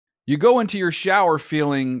You go into your shower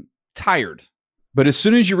feeling tired, but as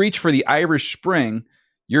soon as you reach for the Irish Spring,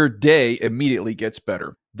 your day immediately gets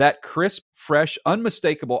better. That crisp, fresh,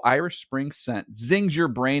 unmistakable Irish Spring scent zings your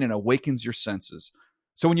brain and awakens your senses.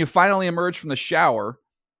 So when you finally emerge from the shower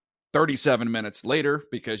 37 minutes later,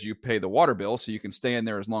 because you pay the water bill so you can stay in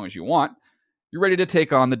there as long as you want, you're ready to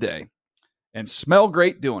take on the day and smell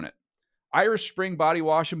great doing it. Irish Spring Body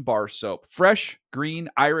Wash and Bar Soap. Fresh, green,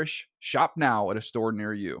 Irish. Shop now at a store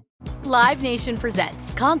near you. Live Nation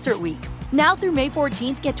presents Concert Week. Now through May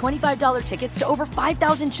 14th, get $25 tickets to over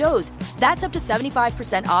 5,000 shows. That's up to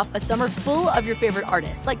 75% off a summer full of your favorite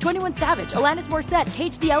artists like 21 Savage, Alanis Morissette,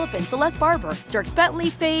 Cage the Elephant, Celeste Barber, Dierks Bentley,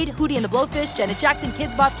 Fade, Hootie and the Blowfish, Janet Jackson,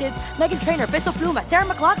 Kids Bop Kids, Meghan Trainor, Bissell Pluma, Sarah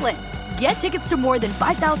McLachlan. Get tickets to more than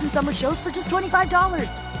 5,000 summer shows for just $25.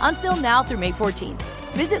 Until now through May 14th.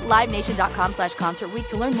 Visit LiveNation.com/Concert Week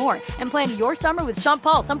to learn more and plan your summer with Sean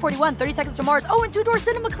Paul, Sum 41, 30 Seconds to Mars, and Two Door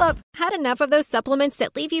Cinema Club. Had enough of those supplements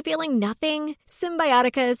that leave you feeling nothing?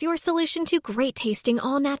 Symbiotica is your solution to great-tasting,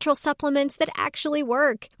 all-natural supplements that actually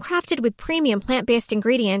work. Crafted with premium plant-based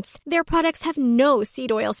ingredients, their products have no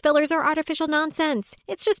seed oils, fillers, or artificial nonsense.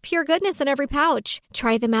 It's just pure goodness in every pouch.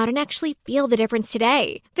 Try them out and actually feel the difference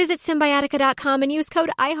today. Visit Symbiotica.com and use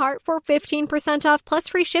code IHEART for 15% off plus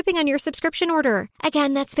free shipping on your subscription order. Again,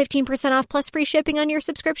 that's 15% off plus free shipping on your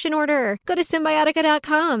subscription order. Go to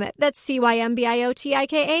Symbiotica.com. That's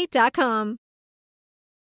CYMBIOTIKA.com.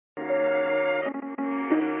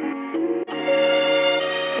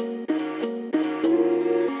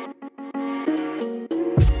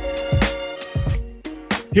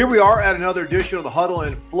 Here we are at another edition of the Huddle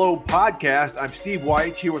and Flow podcast. I'm Steve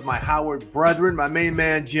White here with my Howard brethren, my main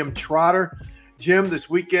man, Jim Trotter. Jim, this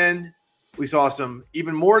weekend, we saw some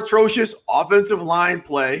even more atrocious offensive line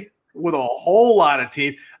play with a whole lot of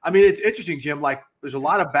teams. I mean, it's interesting, Jim, like there's a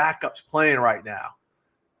lot of backups playing right now.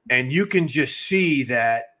 And you can just see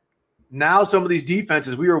that now some of these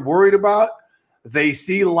defenses we were worried about, they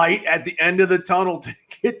see light at the end of the tunnel to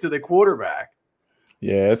get to the quarterback.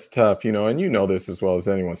 Yeah, it's tough, and you know this as well as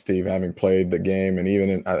anyone, Steve, having played the game and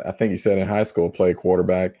even I think you said in high school, play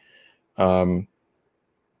quarterback.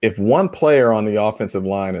 If one player on the offensive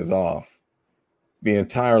line is off, the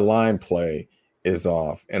entire line play is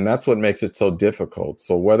off. And that's what makes it so difficult.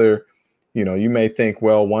 So whether, you may think,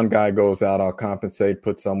 well, one guy goes out, I'll compensate,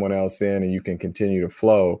 put someone else in, and you can continue to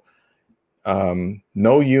flow.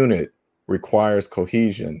 No unit requires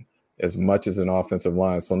cohesion as much as an offensive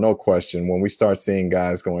line. So no question, when we start seeing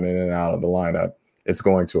guys going in and out of the lineup, it's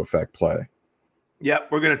going to affect play.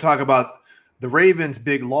 Yep, we're going to talk about the Ravens'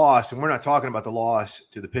 big loss, and we're not talking about the loss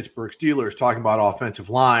to the Pittsburgh Steelers, talking about offensive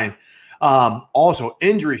line. Also,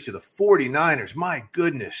 injuries to the 49ers. My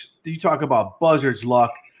goodness, you talk about buzzard's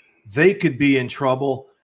luck. They could be in trouble.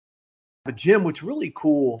 But, Jim, what's really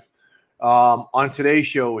cool on today's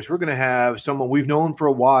show is we're going to have someone we've known for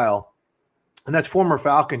a while, and that's former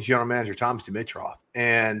Falcons general manager Thomas Dimitroff.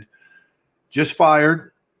 And just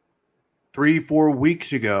fired 3-4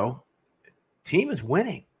 weeks ago. Team is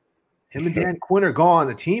winning. Him and Dan Quinn are gone.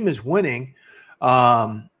 The team is winning.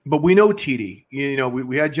 But we know TD.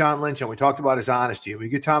 We had John Lynch, and we talked about his honesty. We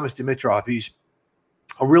get Thomas Dimitroff. He's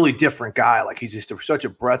a really different guy. Like, he's just such a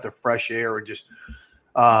breath of fresh air and just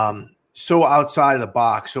so outside of the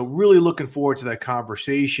box. So really looking forward to that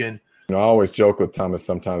conversation. I always joke with Thomas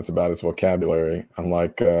sometimes about his vocabulary. I'm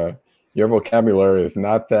like, your vocabulary is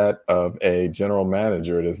not that of a general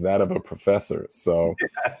manager. It is that of a professor. So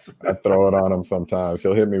yes. I throw it on him sometimes.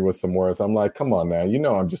 He'll hit me with some words. I'm like, come on now.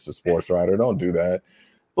 I'm just a sports writer. Don't do that.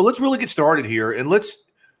 Well, let's really get started here. And let's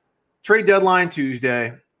trade deadline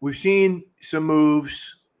Tuesday. We've seen some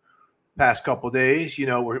moves past couple of days.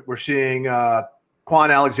 We're seeing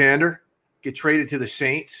Quan Alexander get traded to the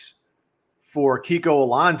Saints for Kiko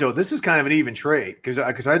Alonso. This is kind of an even trade because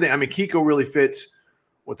I think Kiko really fits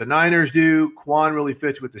what the Niners do. Quan really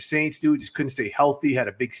fits what the Saints do. Just couldn't stay healthy, had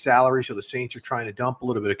a big salary, so the Saints are trying to dump a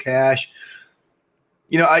little bit of cash.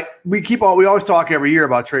 We always talk every year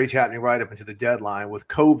about trades happening right up into the deadline. With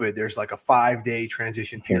COVID, there's like a 5-day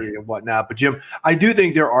transition period and whatnot. But Jim, I do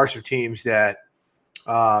think there are some teams that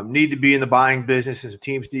need to be in the buying business and some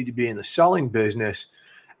teams need to be in the selling business.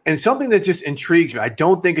 And something that just intrigues me, I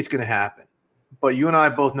don't think it's going to happen, but you and I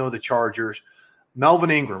both know the Chargers.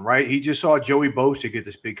 Melvin Ingram, right? He just saw Joey Bosa get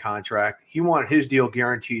this big contract. He wanted his deal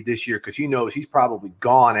guaranteed this year because he knows he's probably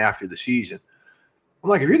gone after the season. I'm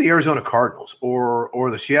like, if you're the Arizona Cardinals or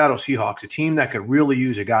the Seattle Seahawks, a team that could really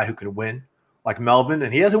use a guy who can win, like Melvin,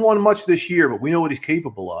 and he hasn't won much this year, but we know what he's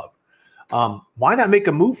capable of. Why not make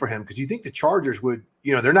a move for him? Because you think the Chargers would,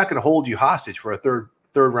 they're not going to hold you hostage for a third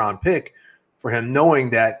round pick for him,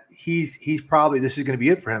 knowing that he's probably this is going to be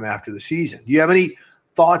it for him after the season. Do you have any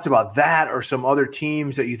thoughts about that or some other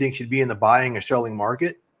teams that you think should be in the buying or selling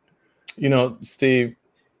market? Steve,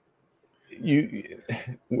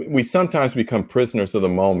 we sometimes become prisoners of the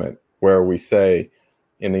moment where we say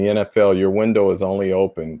in the NFL, your window is only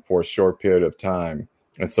open for a short period of time.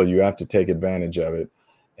 And so you have to take advantage of it.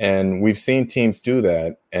 And we've seen teams do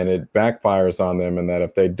that, and it backfires on them in that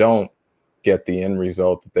if they don't get the end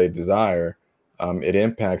result that they desire, it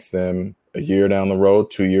impacts them a year down the road,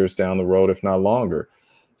 2 years down the road, if not longer.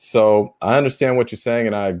 So I understand what you're saying,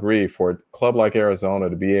 and I agree. For a club like Arizona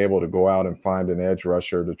to be able to go out and find an edge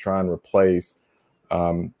rusher to try and replace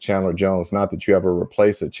Chandler Jones, not that you ever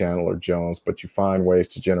replace a Chandler Jones, but you find ways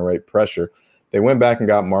to generate pressure. They went back and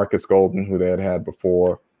got Marcus Golden, who they had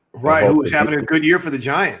before. Right, who was having a good year for the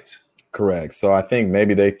Giants. Correct. So I think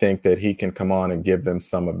maybe they think that he can come on and give them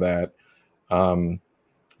some of that.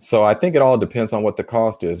 So I think it all depends on what the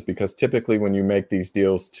cost is, because typically when you make these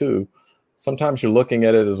deals too, sometimes you're looking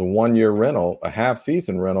at it as a 1-year rental, a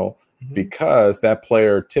half-season rental, because that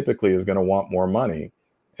player typically is going to want more money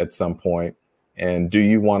at some point. And do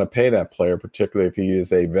you want to pay that player, particularly if he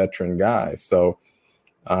is a veteran guy? So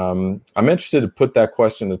I'm interested to put that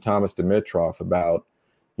question to Thomas Dimitroff about,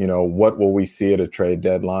 what will we see at a trade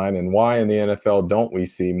deadline, and why in the NFL don't we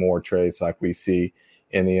see more trades like we see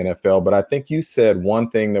in the NFL? But I think you said one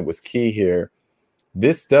thing that was key here.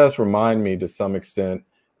 This does remind me to some extent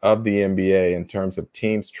of the NBA in terms of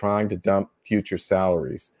teams trying to dump future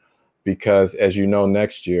salaries, because as you know,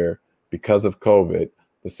 next year, because of COVID,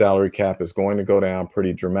 the salary cap is going to go down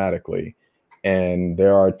pretty dramatically. And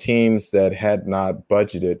there are teams that had not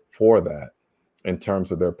budgeted for that in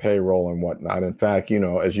terms of their payroll and whatnot. In fact,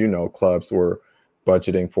 as you know, clubs were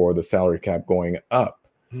budgeting for the salary cap going up.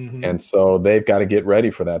 And so they've got to get ready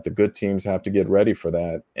for that. The good teams have to get ready for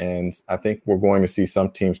that. And I think we're going to see some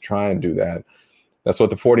teams try and do that. That's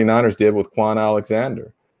what the 49ers did with Quan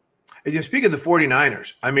Alexander. And just speaking of the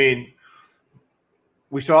 49ers, I mean,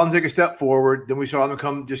 we saw them take a step forward. Then we saw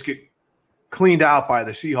them just get cleaned out by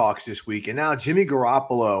the Seahawks this week. And now Jimmy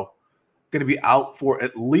Garoppolo going to be out for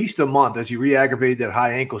at least a month as he re-aggravated that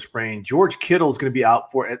high ankle sprain. George Kittle is going to be out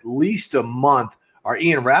for at least a month. Our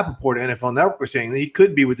Ian Rappaport at NFL Network was saying that he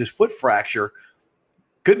could be with his foot fracture.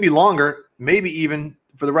 Could be longer, maybe even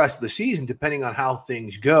for the rest of the season, depending on how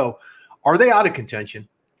things go. Are they out of contention?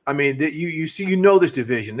 I mean, you see, this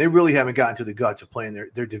division. They really haven't gotten to the guts of playing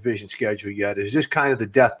their division schedule yet. Is this kind of the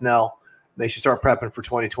death knell? They should start prepping for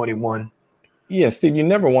 2021. Yeah, Steve, you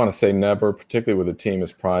never want to say never, particularly with a team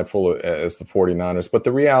as prideful as the 49ers. But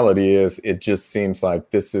the reality is it just seems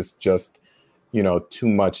like this is just, too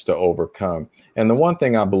much to overcome. And the one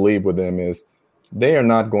thing I believe with them is they are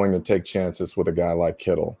not going to take chances with a guy like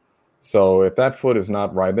Kittle. So if that foot is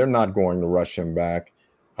not right, they're not going to rush him back.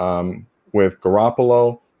 With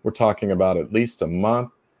Garoppolo, we're talking about at least a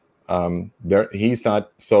month. He's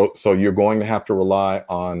not so you're going to have to rely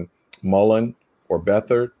on Mullen or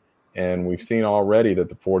Beathard. And we've seen already that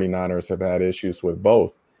the 49ers have had issues with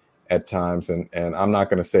both at times. And I'm not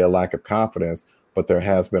going to say a lack of confidence, but there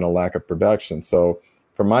has been a lack of production. So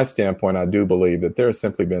from my standpoint, I do believe that there has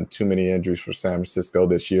simply been too many injuries for San Francisco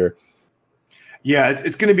this year. Yeah,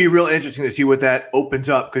 it's going to be real interesting to see what that opens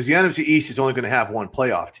up, because the NFC East is only going to have one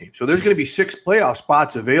playoff team. So there's going to be 6 playoff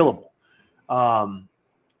spots available. Let's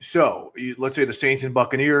say the Saints and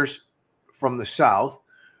Buccaneers from the South.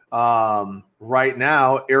 Right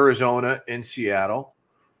now, Arizona and Seattle.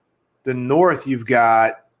 The North, you've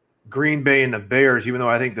got Green Bay and the Bears, even though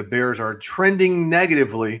I think the Bears are trending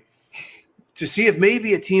negatively, to see if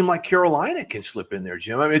maybe a team like Carolina can slip in there,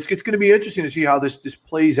 Jim. I mean, it's going to be interesting to see how this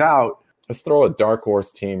plays out. Let's throw a dark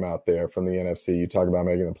horse team out there from the NFC. You talk about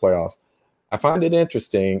making the playoffs. I find it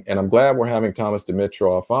interesting, and I'm glad we're having Thomas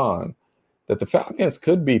Dimitroff on, that the Falcons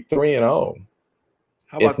could be 3-0.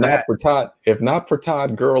 How about that? If not for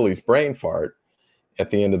Todd Gurley's brain fart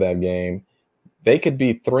at the end of that game, they could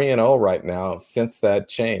be 3-0 right now since that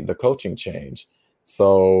the coaching change.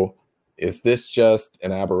 So is this just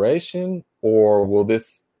an aberration, or will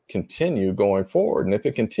this continue going forward? And if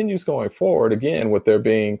it continues going forward, again, with there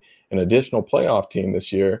being an additional playoff team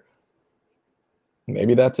this year,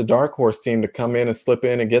 maybe that's a dark horse team to come in and slip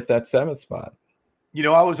in and get that 7th spot.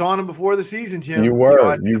 I was on them before the season, Jim. You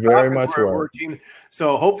were. You very much were.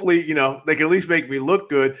 So hopefully, they can at least make me look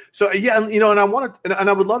good. So yeah, and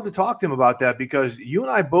I would love to talk to him about that, because you and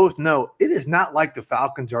I both know it is not like the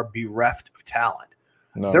Falcons are bereft of talent.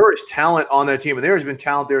 No. There is talent on that team, and there has been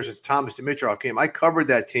talent there since Thomas Dimitroff came. I covered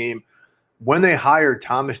that team when they hired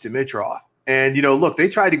Thomas Dimitroff. And, look, they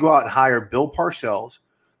tried to go out and hire Bill Parcells.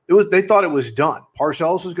 They thought it was done.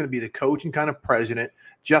 Parcells was going to be the coach and kind of president.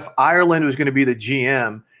 Jeff Ireland was going to be the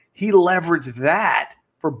GM. He leveraged that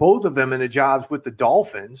for both of them in the jobs with the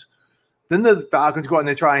Dolphins. Then the Falcons go out and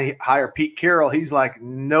they try and hire Pete Carroll. He's like,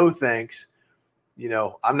 no thanks.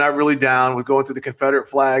 I'm not really down with going through the Confederate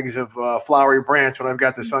flags of Flowery Branch when I've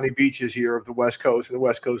got the sunny beaches here of the West Coast and the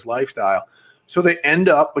West Coast lifestyle. So they end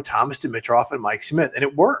up with Thomas Dimitroff and Mike Smith, and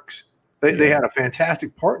it works. They had a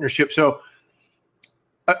fantastic partnership. So,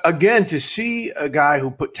 again, to see a guy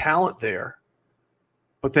who put talent there,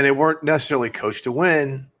 but then they weren't necessarily coached to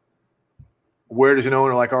win, where does an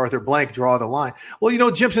owner like Arthur Blank draw the line?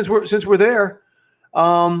 Well, Jim, since we're there,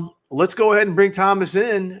 let's go ahead and bring Thomas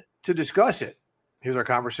in to discuss it. Here's our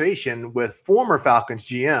conversation with former Falcons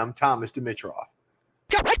GM Thomas Dimitroff.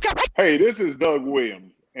 Hey, this is Doug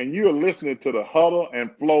Williams, and you're listening to the Huddle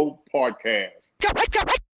and Flow podcast.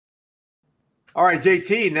 All right,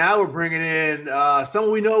 JT, now we're bringing in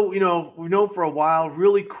someone we know, we've known for a while,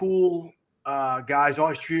 really cool guys,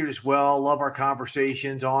 always treated us well, love our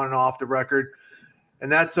conversations on and off the record.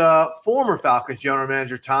 And that's former Falcons general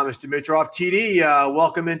manager Thomas Dimitroff. TD,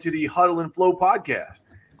 welcome into the Huddle and Flow podcast.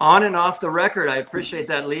 On and off the record, I appreciate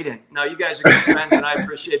that lead-in. No, you guys are good friends, and I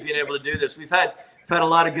appreciate being able to do this. We've had a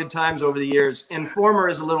lot of good times over the years. And former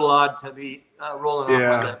is a little odd to be rolling off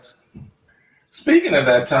my lips. Speaking of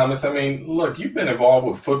that, Thomas, look, you've been involved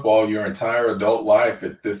with football your entire adult life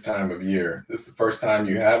at this time of year. This is the first time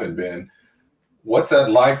you haven't been. What's that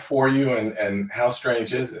like for you, and how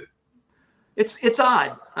strange is it? It's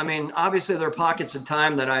odd. Obviously there are pockets of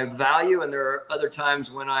time that I value, and there are other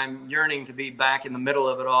times when I'm yearning to be back in the middle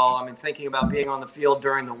of it all. Thinking about being on the field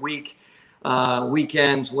during the week,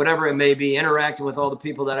 weekends, whatever it may be, interacting with all the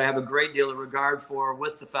people that I have a great deal of regard for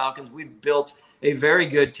with the Falcons. We've built a very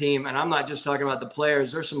good team, and I'm not just talking about the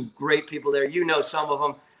players. There's some great people there. Some of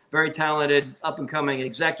them, very talented, up-and-coming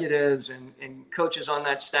executives and coaches on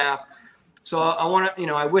that staff. So I want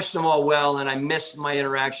to, I wish them all well, and I miss my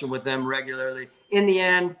interaction with them regularly. In the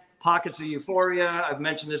end, pockets of euphoria. I've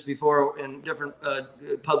mentioned this before in different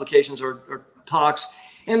publications or talks,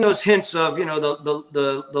 and those hints of,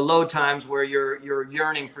 the low times where you're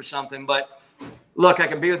yearning for something. But look, I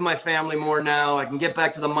can be with my family more now. I can get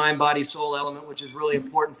back to the mind, body, soul element, which is really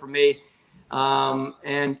important for me,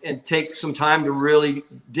 and take some time to really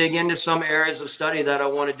dig into some areas of study that I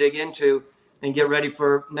want to dig into and get ready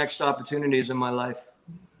for next opportunities in my life.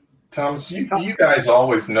 Thomas, you guys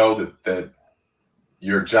always know that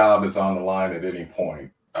your job is on the line at any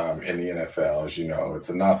point in the NFL. As you know, it's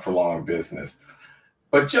a not-for-long business.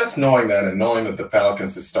 But just knowing that, and knowing that the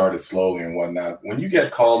Falcons have started slowly and whatnot, when you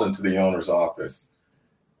get called into the owner's office,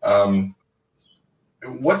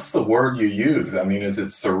 what's the word you use? Is it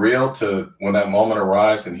surreal to when that moment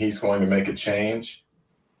arrives and he's going to make a change?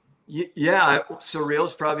 Yeah, surreal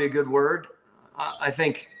is probably a good word. I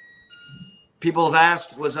think people have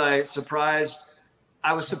asked, was I surprised?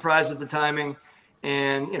 I was surprised at the timing.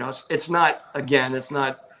 And, it's not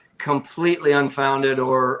completely unfounded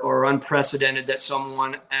or unprecedented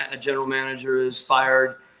that a general manager is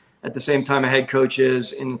fired at the same time a head coach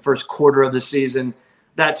is in the first quarter of the season.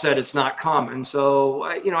 That said, it's not common. So,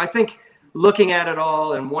 I think looking at it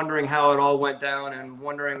all and wondering how it all went down and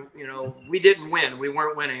wondering, we didn't win. We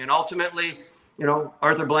weren't winning. And ultimately,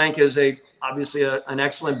 Arthur Blank is obviously an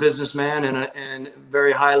excellent businessman and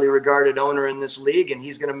very highly regarded owner in this league. And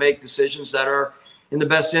he's going to make decisions that are in the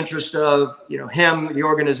best interest of, him, the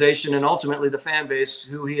organization, and ultimately the fan base,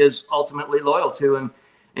 who he is ultimately loyal to,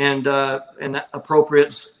 and that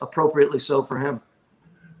appropriately so for him.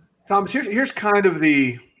 Thomas, here's kind of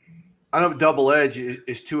I don't know if double edge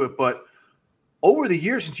is to it, but over the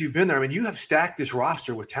years since you've been there, you have stacked this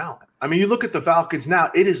roster with talent. You look at the Falcons now,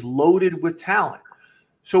 it is loaded with talent.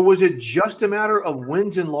 So was it just a matter of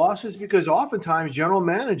wins and losses? Because oftentimes general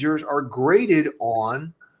managers are graded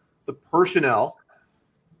on the personnel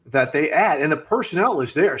that they add, and the personnel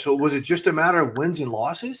is there. So was it just a matter of wins and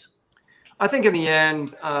losses? I think in the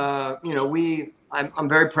end, I'm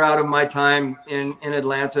very proud of my time in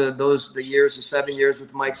Atlanta. The 7 years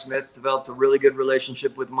with Mike Smith, developed a really good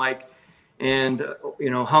relationship with Mike. And,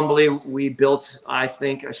 humbly, we built, I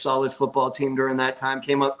think, a solid football team during that time.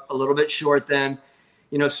 Came up a little bit short then.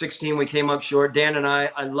 16, we came up short. Dan and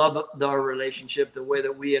I love our relationship, the way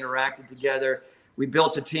that we interacted together. We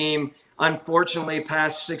built a team, unfortunately,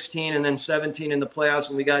 past 16 and then 17 in the playoffs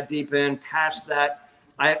when we got deep in. Past that,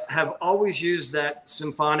 I have always used that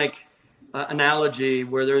symphonic analogy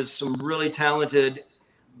where there's some really talented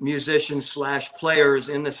musicians / players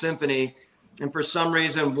in the symphony. And for some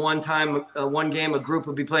reason, one game, a group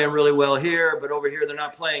would be playing really well here, but over here, they're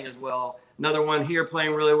not playing as well. Another one here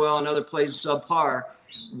playing really well, another plays subpar.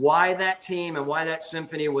 why that team and why that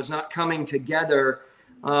symphony was not coming together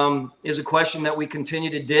is a question that we continue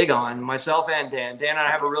to dig on, myself and Dan. Dan and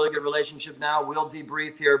I have a really good relationship now. We'll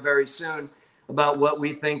debrief here very soon about what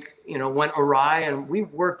we think, went awry. And we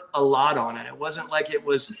worked a lot on it. It wasn't like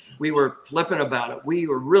we were flippant about it. We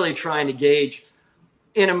were really trying to gauge,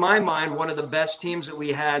 and in my mind, one of the best teams that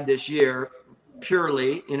we had this year,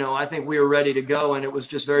 purely, I think we were ready to go. And it was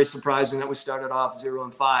just very surprising that we started off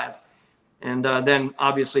 0-5. And then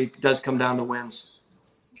obviously it does come down to wins.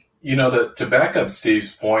 To back up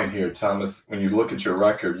Steve's point here, Thomas, when you look at your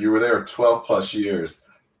record, you were there 12 plus years.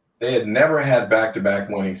 They had never had back-to-back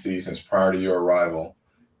winning seasons prior to your arrival.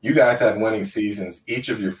 You guys had winning seasons each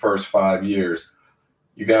of your first 5 years.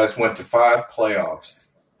 You guys went to 6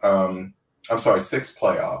 playoffs, and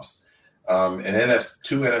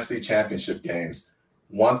 2 NFC championship games,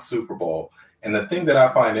 1 Super Bowl. And the thing that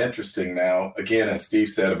I find interesting now, again, as Steve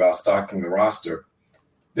said about stocking the roster,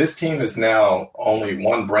 this team is now only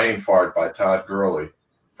 1 brain fart by Todd Gurley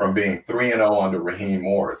from being 3-0 under Raheem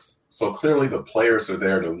Morris. So clearly the players are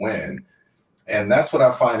there to win. And that's what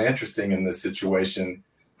I find interesting in this situation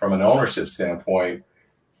from an ownership standpoint.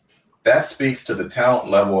 That speaks to the talent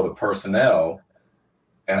level of the personnel.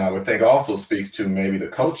 And I would think also speaks to maybe the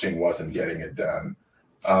coaching wasn't getting it done.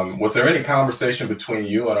 Was there any conversation between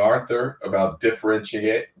you and Arthur about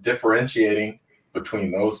differentiating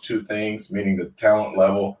between those two things, meaning the talent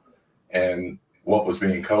level and what was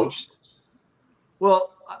being coached?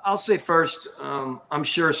 Well, I'll say first, I'm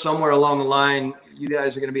sure somewhere along the line, you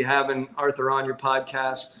guys are going to be having Arthur on your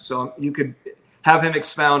podcast, so you could have him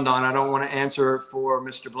expound on. I don't want to answer for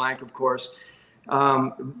Mr. Blank, of course.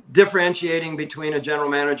 Differentiating between a general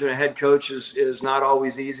manager and a head coach is not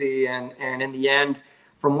always easy. And in the end,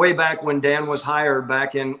 from way back when Dan was hired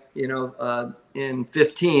back in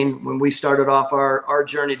 15, when we started off our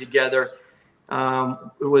journey together,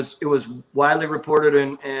 it was widely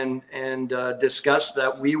reported and discussed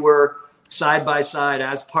that we were side by side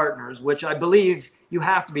as partners, which I believe you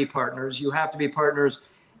have to be partners. You have to be partners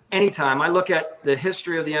anytime. I look at the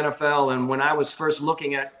history of the NFL, and when I was first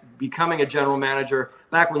looking at becoming a general manager,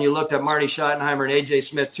 back when you looked at Marty Schottenheimer and A.J.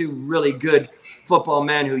 Smith, 2 really good football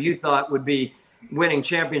men who you thought would be winning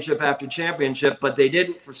championship after championship, but they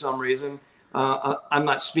didn't for some reason. I'm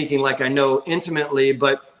not speaking like I know intimately,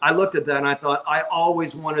 but I looked at that and I thought I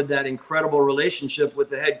always wanted that incredible relationship with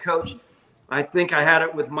the head coach. I think I had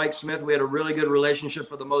it with Mike Smith. We had a really good relationship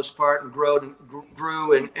for the most part, and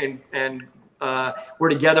grew and were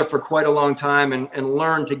together for quite a long time and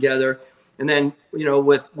learned together. And then,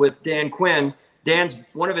 with Dan Quinn,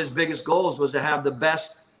 one of his biggest goals was to have the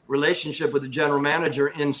best relationship with the general manager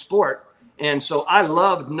in sport. And so I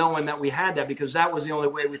loved knowing that we had that, because that was the only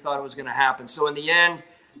way we thought it was going to happen. So in the end,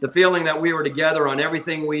 the feeling that we were together on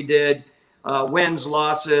everything we did, wins,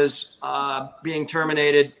 losses, being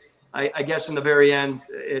terminated, I guess in the very end,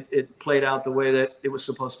 it played out the way that it was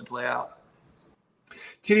supposed to play out.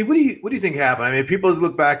 TD, what do you think happened? I mean, people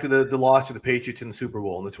look back to the loss to the Patriots in the Super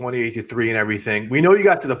Bowl and the 28-3 and everything. We know you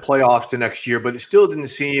got to the playoffs the next year, but it still didn't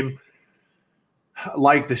seem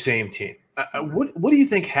like the same team. What do you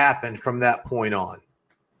think happened from that point on?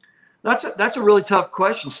 That's a really tough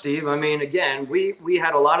question, Steve. I mean, again, we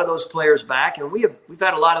had a lot of those players back, and we've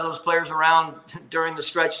had a lot of those players around during the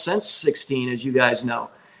stretch since 16, as you guys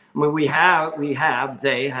know. I mean,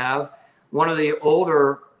 they have one of the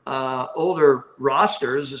older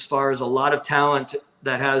rosters as far as a lot of talent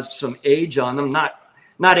that has some age on them, not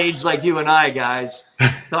age like you and I, guys,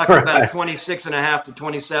 talking right. about 26.5 to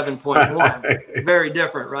 27.1, right. Very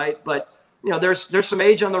different, right? But there's some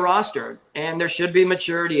age on the roster, and there should be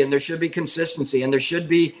maturity, and there should be consistency, and there should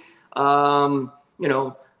be, the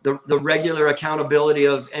regular accountability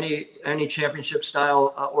of any championship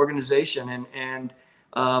style organization. And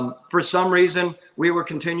for some reason, we were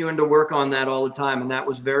continuing to work on that all the time, and that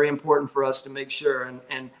was very important for us to make sure.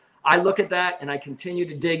 And I look at that, and I continue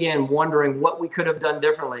to dig in, wondering what we could have done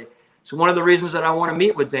differently. So one of the reasons that I want to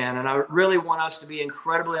meet with Dan, and I really want us to be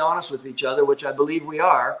incredibly honest with each other, which I believe we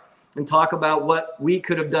are, and talk about what we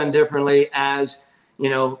could have done differently as,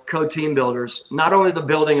 co-team builders. Not only the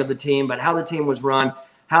building of the team, but how the team was run,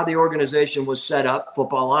 how the organization was set up,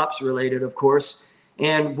 football ops related, of course,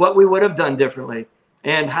 and what we would have done differently,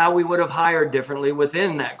 and how we would have hired differently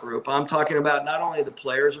within that group. I'm talking about not only the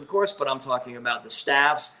players, of course, but I'm talking about the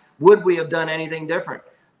staffs. Would we have done anything different?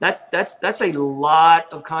 That's a lot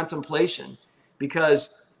of contemplation,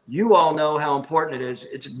 because you all know how important it is.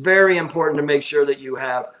 It's very important to make sure that you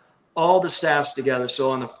have all the staffs together.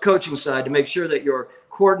 So on the coaching side, to make sure that your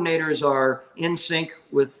coordinators are in sync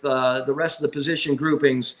with the rest of the position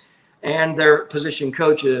groupings and their position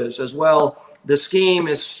coaches, as well the scheme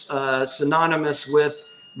is synonymous with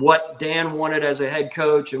what Dan wanted as a head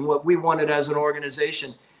coach and what we wanted as an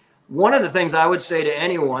organization. One of the things I would say to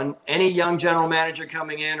anyone, any young general manager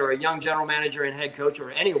coming in or a young general manager and head coach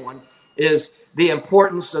or anyone, is the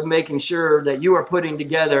importance of making sure that you are putting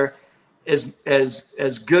together as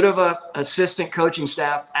good of a assistant coaching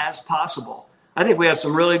staff as possible. I think we have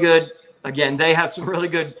some really good, again, they have some really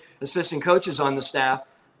good assistant coaches on the staff,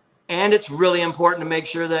 and it's really important to make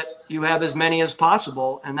sure that you have as many as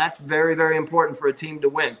possible, and that's very, very important for a team to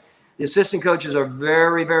win. The assistant coaches are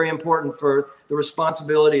very, very important for the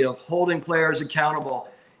responsibility of holding players accountable.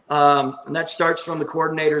 And that starts from the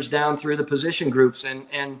coordinators down through the position groups.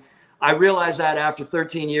 And I realize that after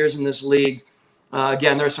 13 years in this league,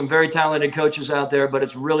 again, there's some very talented coaches out there, but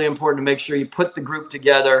it's really important to make sure you put the group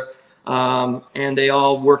together and they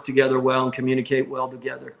all work together well and communicate well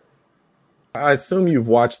together. I assume you've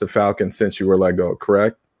watched the Falcons since you were let go,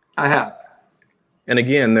 correct? I have. And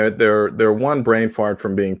again, they're one brain fart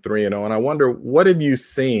from being 3-0. And I wonder, what have you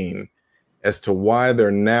seen as to why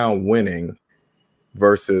they're now winning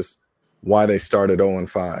versus why they started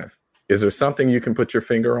 0-5? Is there something you can put your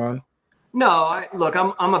finger on? No, look,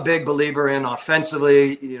 I'm a big believer in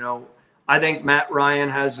offensively. You know, I think Matt Ryan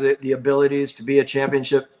has the abilities to be a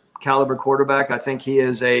championship caliber quarterback. I think he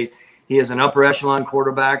is an upper echelon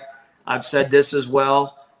quarterback. I've said this as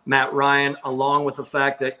well. Matt Ryan, along with the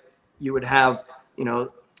fact that you would have,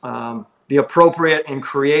 the appropriate and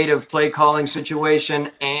creative play calling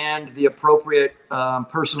situation and the appropriate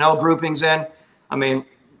personnel groupings in. I mean,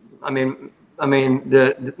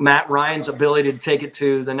 the Matt Ryan's ability to take it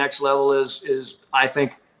to the next level is I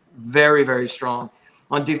think very, very strong.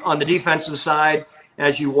 On the defensive side,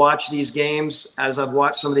 as you watch these games, as I've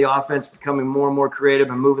watched some of the offense becoming more and more creative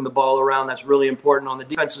and moving the ball around, that's really important. On the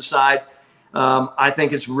defensive side, I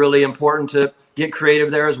think it's really important to get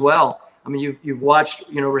creative there as well. I mean, you've watched,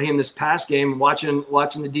 Raheem, this past game, watching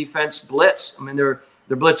the defense blitz. I mean, they're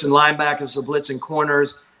blitzing linebackers, they're blitzing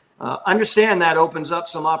corners. Understand that opens up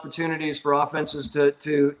some opportunities for offenses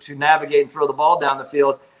to navigate and throw the ball down the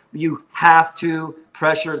field. You have to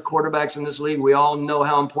pressure the quarterbacks in this league. We all know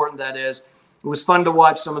how important that is. It was fun to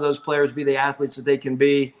watch some of those players be the athletes that they can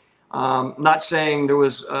be. Not saying there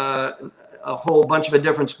was a whole bunch of a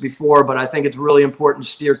difference before, but I think it's really important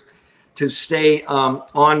to stay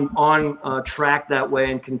on track that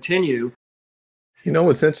way and continue.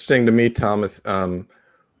 What's interesting to me, Thomas,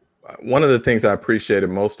 one of the things I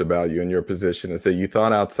appreciated most about you in your position is that you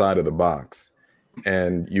thought outside of the box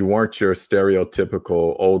and you weren't your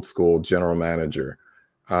stereotypical old school general manager.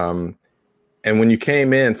 And when you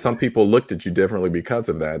came in, some people looked at you differently because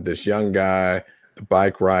of that. This young guy, the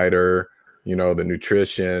bike rider, the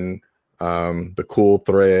nutrition, the cool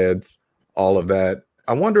threads, all of that.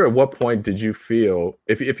 I wonder at what point did you feel,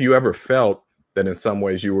 if you ever felt that in some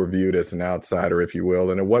ways you were viewed as an outsider, if you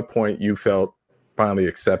will, and at what point you felt finally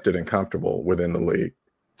accepted and comfortable within the league?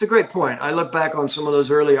 It's a great point. I look back on some of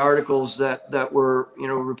those early articles that were,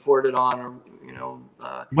 reported on, or,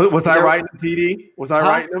 was I writing them, TD? Was I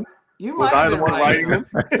writing them? You might have been the one writing them.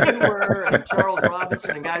 You were, and Charles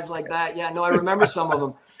Robinson and guys like that. Yeah, no, I remember some of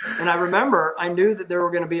them. And I knew that there were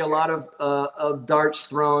going to be a lot of darts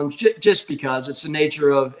thrown just because it's the nature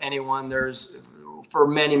of anyone. There's for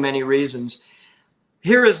many, many reasons.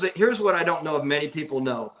 Here's what I don't know if many people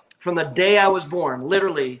know. From the day I was born,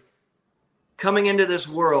 literally coming into this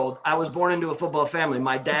world, I was born into a football family.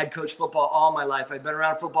 My dad coached football all my life. I've been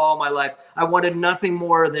around football all my life. I wanted nothing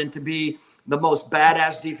more than to be the most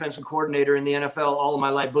badass defensive coordinator in the NFL all of my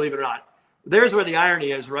life, believe it or not. There's where the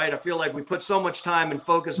irony is, right? I feel like we put so much time and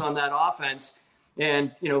focus on that offense.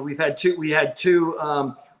 And, we had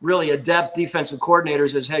two really adept defensive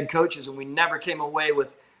coordinators as head coaches, and we never came away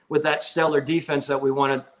with that stellar defense that we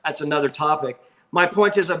wanted. That's another topic. My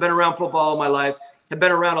point is I've been around football all my life. I've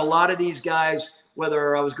been around a lot of these guys,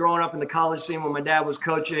 whether I was growing up in the college scene when my dad was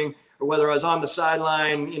coaching or whether I was on the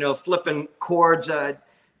sideline, flipping cords,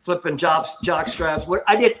 flipping jock straps.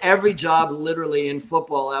 I did every job literally in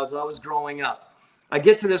football as I was growing up. I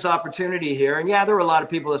get to this opportunity here, and yeah, there were a lot of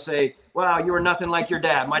people that say, wow, you were nothing like your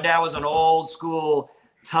dad. My dad was an old school,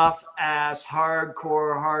 tough ass,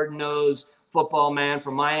 hardcore, hard-nosed football man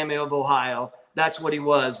from Miami of Ohio. That's what he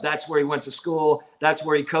was. That's where he went to school. That's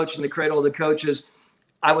where he coached in the cradle of the coaches.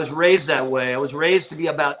 I was raised that way. I was raised to be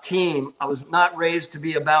about team. I was not raised to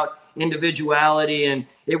be about individuality, and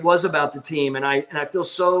it was about the team. And I feel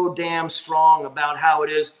so damn strong about how it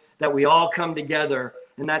is that we all come together,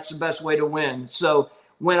 and that's the best way to win. So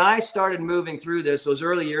when I started moving through those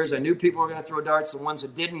early years, I knew people were going to throw darts, the ones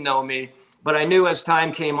that didn't know me. But I knew as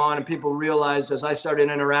time came on and people realized as I started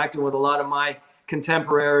interacting with a lot of my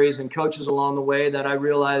contemporaries and coaches along the way that I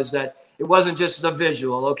realized that it wasn't just the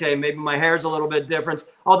visual. Okay, maybe my hair's a little bit different,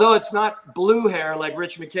 although it's not blue hair like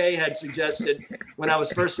Rich McKay had suggested when I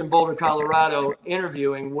was first in Boulder, Colorado,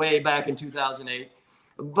 interviewing way back in 2008.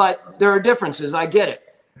 But there are differences. I get it.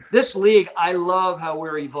 This league, I love how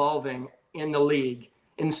we're evolving in the league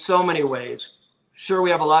in so many ways. Sure,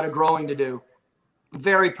 we have a lot of growing to do.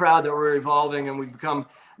 Very proud that we're evolving and we've become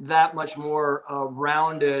that much more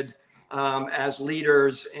rounded as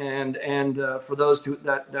leaders and for those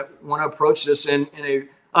that want to approach this in a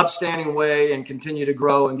upstanding way and continue to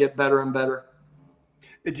grow and get better and better.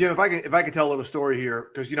 Hey, Jim, if I could tell a little story here,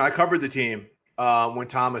 because I covered the team when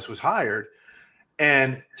Thomas was hired,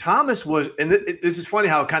 and Thomas was, and this is funny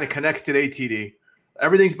how it kind of connects today, TD.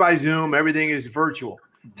 Everything's by Zoom, everything is virtual.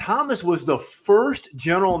 Thomas was the first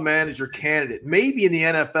general manager candidate, maybe in the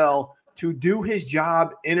NFL, to do his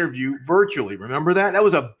job interview virtually. Remember that? That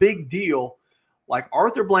was a big deal. Like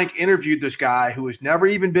Arthur Blank interviewed this guy who has never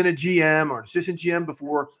even been a GM or an assistant GM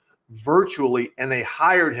before virtually, and they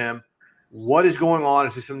hired him. What is going on?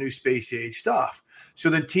 Is this some new space age stuff?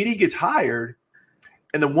 So then TD gets hired,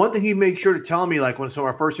 and the one thing he makes sure to tell me, like when some of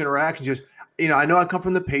our first interactions, is, I know I come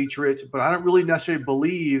from the Patriots, but I don't really necessarily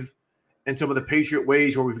believe in some of the Patriot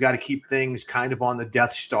ways where we've got to keep things kind of on the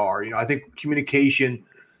Death Star. I think communication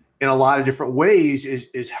in a lot of different ways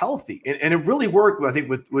is healthy. And it really worked, I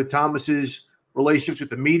think, with Thomas's relationships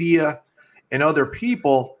with the media and other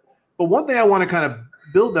people. But one thing I want to kind of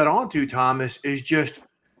build that onto, Thomas, is just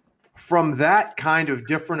from that kind of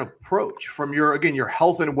different approach, from your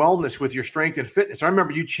health and wellness with your strength and fitness. I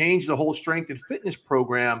remember you changed the whole strength and fitness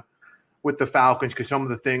program with the Falcons because some of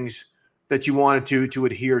the things that you wanted to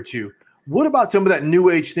adhere to. What about some of that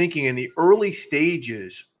new age thinking in the early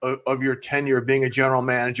stages of your tenure of being a general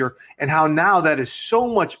manager, and how now that is so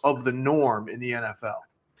much of the norm in the NFL?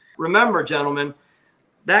 Remember, gentlemen,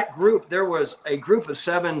 that group, there was a group of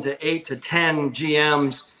 7 to 8 to 10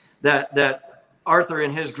 GMs that Arthur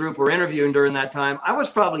and his group were interviewing during that time. I was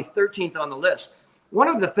probably 13th on the list. One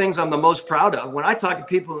of the things I'm the most proud of, when I talk to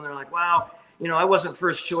people and they're like, wow, I wasn't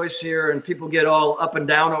first choice here, and people get all up and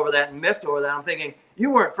down over that and miffed over that. I'm thinking,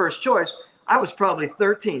 you weren't first choice. I was probably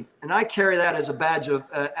 13th, and I carry that as a badge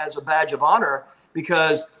of honor,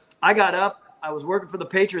 because I got up. I was working for the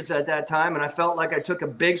Patriots at that time, and I felt like I took a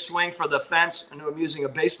big swing for the fence. I know I'm using a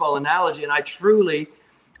baseball analogy, and I truly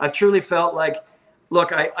felt like,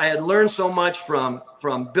 look, I had learned so much from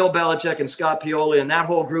Bill Belichick and Scott Pioli and that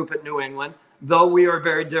whole group at New England. Though we are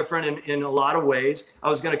very different in a lot of ways, I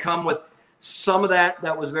was going to come with some of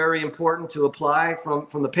that was very important to apply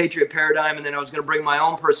from the Patriot paradigm, and then I was going to bring my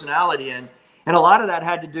own personality in. And a lot of that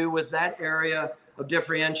had to do with that area of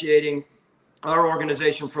differentiating our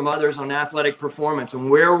organization from others on athletic performance and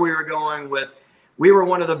where we were going with. We were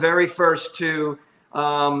one of the very first to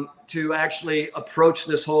actually approach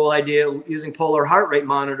this whole idea using polar heart rate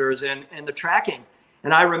monitors and the tracking.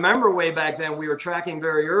 And I remember way back then we were tracking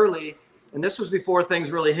very early, and this was before things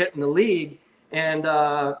really hit in the league. And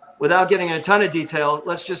without getting in a ton of detail,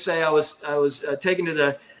 let's just say I was taken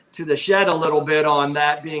to the shed a little bit on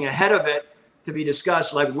that, being ahead of it to be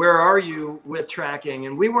discussed. Like, where are you with tracking?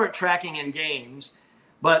 And we weren't tracking in games,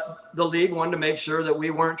 but the league wanted to make sure that we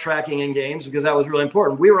weren't tracking in games because that was really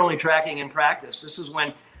important. We were only tracking in practice. This is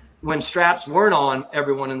when straps weren't on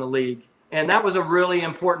everyone in the league, and that was a really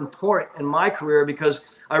important point in my career because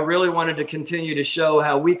I really wanted to continue to show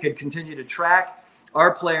how we could continue to track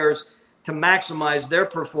our players to maximize their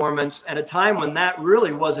performance at a time when that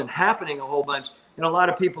really wasn't happening a whole bunch. And a lot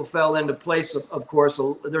of people fell into place, of course.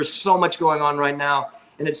 There's so much going on right now,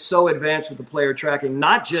 and it's so advanced with the player tracking,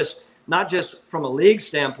 not just from a league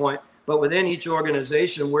standpoint, but within each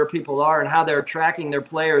organization where people are and how they're tracking their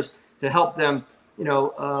players to help them,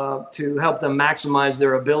 maximize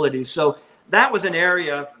their abilities. So that was an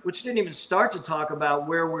area which didn't even start to talk about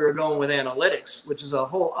where we were going with analytics, which is a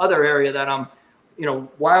whole other area that I'm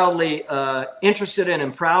wildly interested in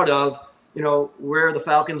and proud of, where the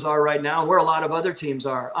Falcons are right now and where a lot of other teams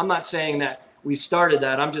are. I'm not saying that we started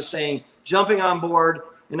that. I'm just saying jumping on board.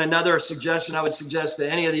 And another suggestion I would suggest to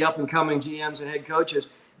any of the up-and-coming GMs and head coaches,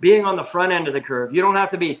 being on the front end of the curve. You don't have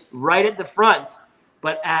to be right at the front,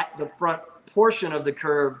 but at the front portion of the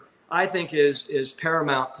curve, I think is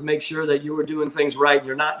paramount to make sure that you are doing things right.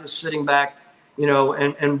 You're not just sitting back,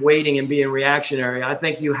 and waiting and being reactionary. I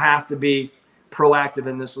think you have to be proactive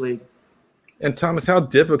in this league. And Thomas, how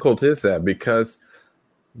difficult is that? Because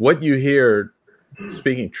what you hear,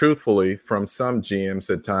 speaking truthfully from some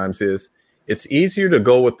GMs at times, is it's easier to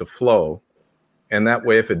go with the flow. And that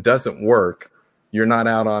way, if it doesn't work, you're not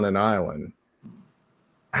out on an island.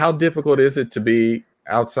 How difficult is it to be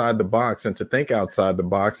outside the box and to think outside the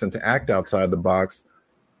box and to act outside the box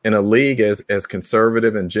in a league as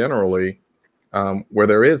conservative and generally where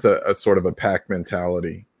there is a sort of a pack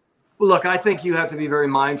mentality? Well, look, I think you have to be very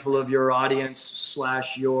mindful of your audience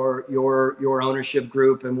 / your ownership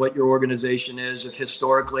group and what your organization is. If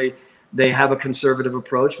historically they have a conservative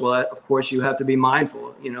approach, well, of course you have to be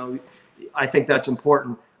mindful. You know, I think that's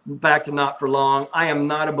important. Back to not for long. I am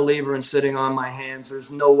not a believer in sitting on my hands. There's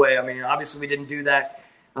no way. I mean, obviously we didn't do that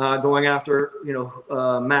going after,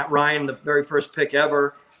 Matt Ryan, the very first pick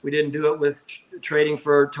ever. We didn't do it with trading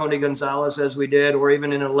for Tony Gonzalez as we did, or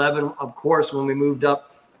even in 11, of course, when we moved up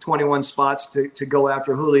 21 spots to go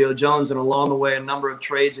after Julio Jones, and along the way, a number of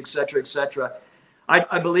trades, et cetera, et cetera.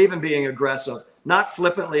 I believe in being aggressive, not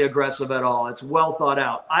flippantly aggressive at all. It's well thought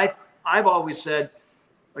out. I've always said,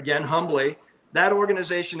 again, humbly, that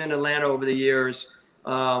organization in Atlanta over the years,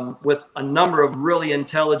 with a number of really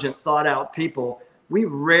intelligent, thought out people, we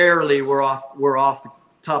rarely were off the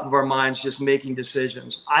top of our minds just making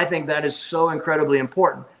decisions. I think that is so incredibly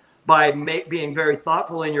important. By being very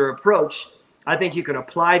thoughtful in your approach, I think you can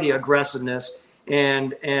apply the aggressiveness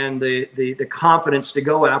and the confidence to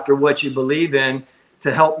go after what you believe in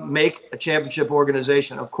to help make a championship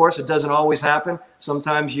organization. Of course, it doesn't always happen.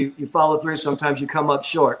 Sometimes you follow through, sometimes you come up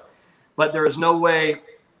short. But there is no way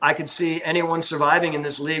I could see anyone surviving in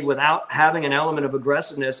this league without having an element of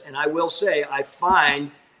aggressiveness. And I will say, I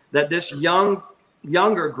find that this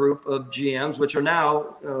younger group of GMs, which are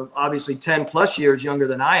now obviously 10 plus years younger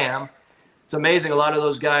than I am, it's amazing. A lot of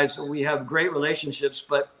those guys, we have great relationships,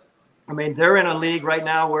 but I mean, they're in a league right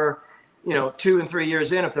now where, 2 and 3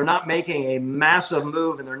 years in, if they're not making a massive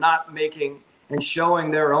move and they're not making and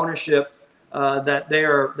showing their ownership that they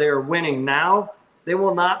are winning now, they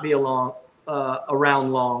will not be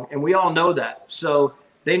around long. And we all know that. So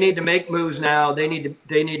they need to make moves now. They need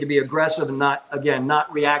to be aggressive and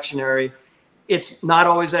not reactionary. It's not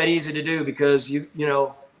always that easy to do because you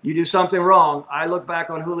do something wrong. I look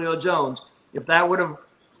back on Julio Jones. If that would have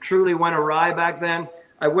truly went awry back then,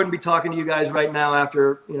 I wouldn't be talking to you guys right now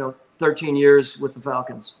after 13 years with the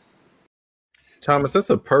Falcons. Thomas, that's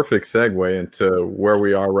a perfect segue into where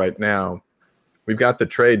we are right now. We've got the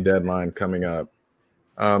trade deadline coming up.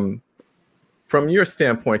 From your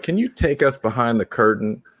standpoint, can you take us behind the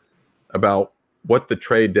curtain about what the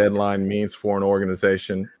trade deadline means for an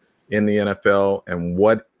organization in the NFL and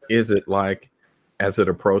what is it like as it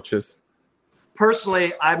approaches?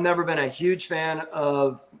 Personally, I've never been a huge fan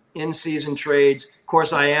of in-season trades. Of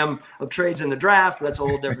course, I am of trades in the draft. That's a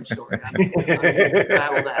whole different story. I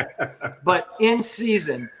battle that. But in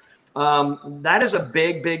season, that is a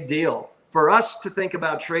big, big deal. For us to think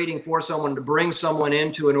about trading for someone, to bring someone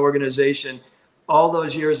into an organization all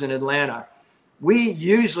those years in Atlanta, we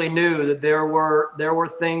usually knew that there were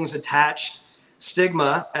things attached,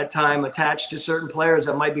 stigma at time attached to certain players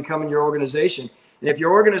that might become in your organization. And if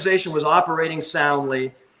your organization was operating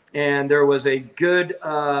soundly and there was a good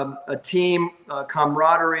a team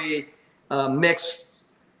camaraderie mix,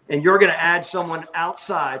 and you're going to add someone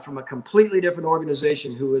outside from a completely different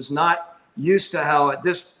organization who is not used to how at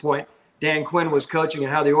this point Dan Quinn was coaching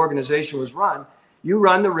and how the organization was run, you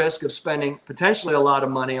run the risk of spending potentially a lot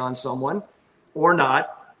of money on someone or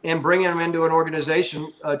not, and bringing them into an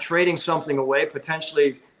organization, trading something away,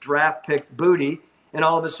 potentially draft pick booty, and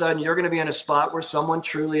all of a sudden you're going to be in a spot where someone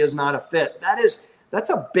truly is not a fit. That's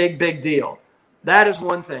a big, big deal. That is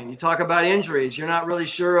one thing. You talk about injuries. You're not really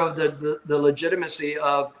sure of the legitimacy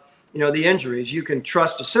of, the injuries. You can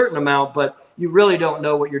trust a certain amount, but you really don't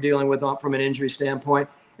know what you're dealing with from an injury standpoint.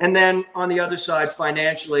 And then on the other side,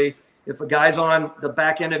 financially, if a guy's on the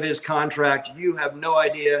back end of his contract, you have no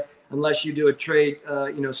idea unless you do a trade,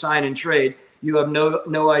 sign and trade. You have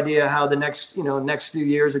no idea how the next few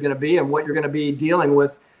years are going to be and what you're going to be dealing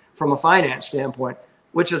with from a finance standpoint,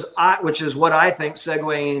 which is what I think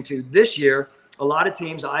segueing into this year. A lot of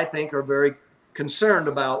teams, I think, are very concerned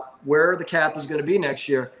about where the cap is going to be next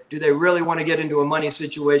year. Do they really want to get into a money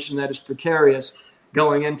situation that is precarious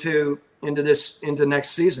going into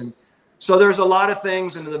next season? So there's a lot of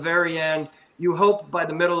things, and at the very end, you hope by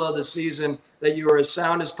the middle of the season that you are as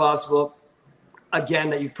sound as possible. Again,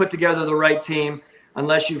 that you put together the right team,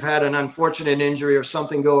 unless you've had an unfortunate injury or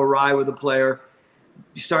something go awry with a player.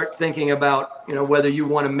 You start thinking about, whether you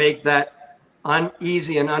want to make that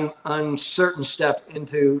uneasy and uncertain step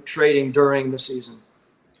into trading during the season.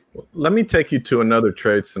 Let me take you to another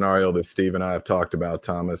trade scenario that Steve and I have talked about,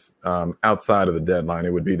 Thomas, outside of the deadline.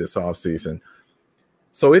 It would be this offseason.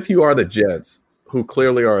 So if you are the Jets, who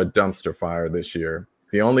clearly are a dumpster fire this year,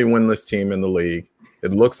 the only winless team in the league,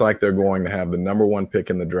 it looks like they're going to have the number one pick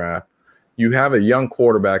in the draft. you have a young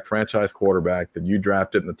quarterback, franchise quarterback that you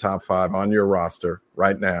drafted in the top 5 on your roster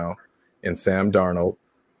right now in Sam Darnold.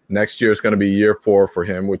 Next year is going to be year 4 for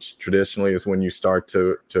him, which traditionally is when you start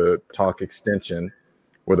to talk extension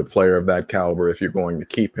with a player of that caliber if you're going to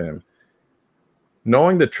keep him.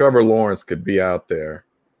 Knowing that Trevor Lawrence could be out there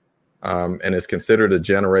and is considered a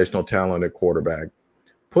generational talent at quarterback,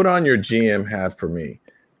 put on your GM hat for me.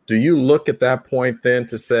 Do you look at that point then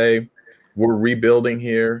to say, we're rebuilding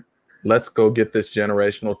here, let's go get this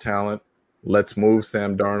generational talent, let's move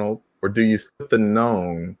Sam Darnold? Or do you stick the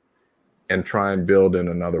known and try and build in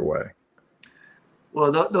another way?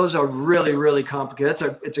 Well, those are really, really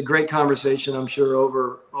complicated. It's a great conversation, I'm sure,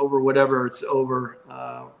 over whatever it's over,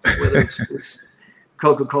 whether it's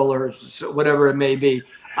Coca-Cola or whatever it may be.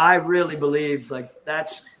 I really believe like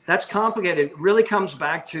that's complicated. It really comes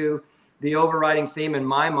back to the overriding theme in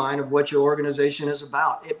my mind of what your organization is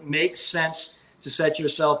about. It makes sense to set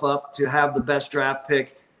yourself up to have the best draft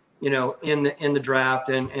pick, in the draft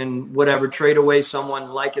and whatever, trade away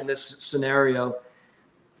someone like in this scenario.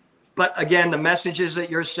 But again, the messages that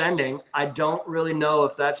you're sending, I don't really know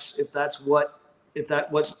if that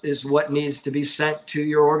what needs to be sent to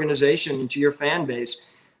your organization and to your fan base.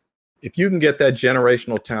 If you can get that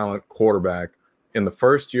generational talent quarterback in the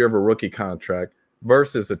first year of a rookie contract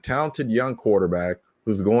versus a talented young quarterback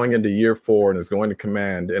who's going into year 4 and is going to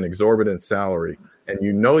command an exorbitant salary, and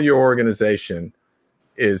your organization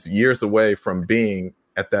is years away from being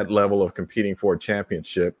at that level of competing for a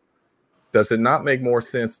championship, does it not make more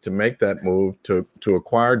sense to make that move to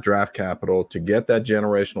acquire draft capital to get that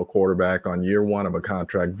generational quarterback on year 1 of a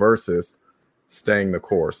contract versus staying the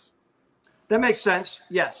course? That makes sense.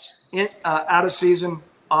 Yes. Out of season,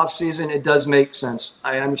 off season, it does make sense.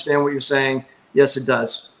 I understand what you're saying. Yes, it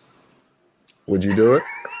does. Would you do it?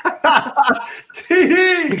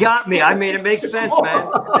 You got me. I mean, it makes sense, man.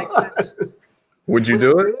 It makes sense. Would you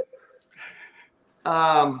do it?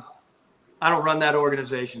 I don't run that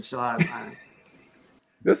organization, so I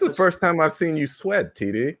This is the first time I've seen you sweat,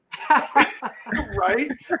 TD. Right?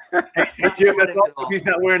 Hey, Jim, he's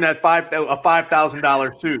not wearing that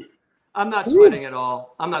 $5,000 suit. I'm not sweating at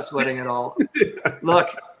all. Look,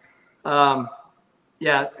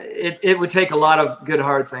 it would take a lot of good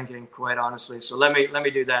hard thinking, quite honestly. So let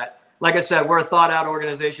me do that. Like I said, we're a thought out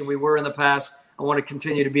organization. We were in the past. I want to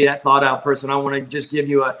continue to be that thought out person. I want to just give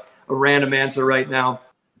you a random answer right now.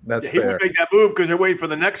 That's He fair. would make that move because they're waiting for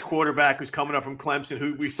the next quarterback who's coming up from Clemson,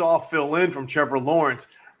 who we saw fill in from Trevor Lawrence.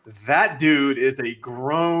 That dude is a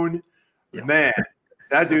grown man.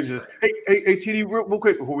 That dude's hey, TD, real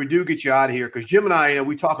quick before we do get you out of here, because Jim and I,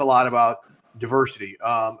 we talk a lot about diversity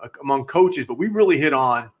among coaches, but we really hit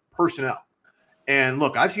on personnel. And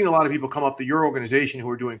look, I've seen a lot of people come up to your organization who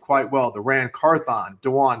are doing quite well. Duran Carthon,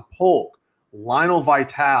 Dewan Polk, Lionel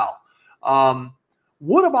Vital.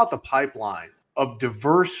 What about the pipeline of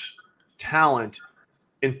diverse talent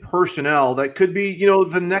in personnel that could be,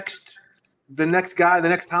 the next guy, the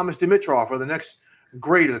next Thomas Dimitroff, or the next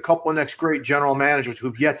great, or the couple of next great general managers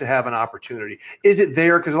who've yet to have an opportunity? Is it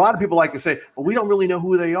there? Because a lot of people like to say, well, we don't really know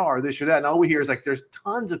who they are, this or that. And all we hear is like, there's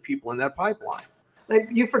tons of people in that pipeline.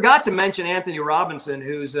 You forgot to mention Anthony Robinson,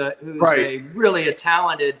 who's Right. really a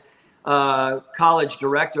talented college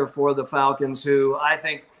director for the Falcons, who I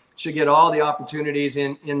think should get all the opportunities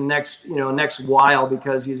in the next while,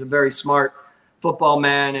 because he's a very smart football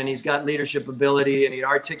man and he's got leadership ability and he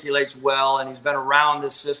articulates well and he's been around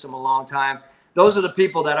this system a long time. Those are the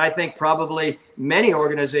people that I think probably many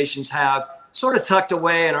organizations have sort of tucked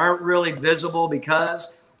away and aren't really visible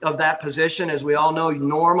because of that position. As we all know,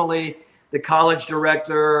 normally the college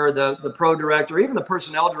director, the pro director, even the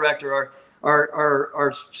personnel director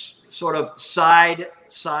are sort of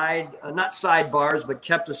not sidebars, but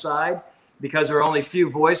kept aside because there are only few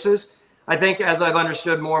voices. I think, as I've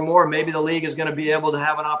understood more and more, maybe the league is going to be able to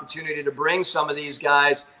have an opportunity to bring some of these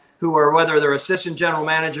guys who are, whether they're assistant general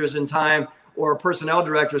managers in time or personnel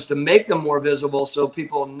directors, to make them more visible so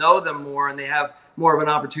people know them more and they have more of an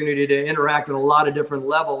opportunity to interact on a lot of different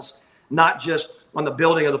levels, not just on the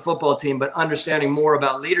building of the football team, but understanding more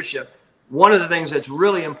about leadership. One of the things that's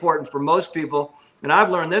really important for most people, and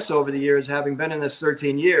I've learned this over the years, having been in this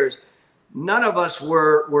 13 years, none of us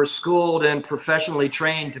were schooled and professionally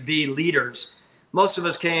trained to be leaders. Most of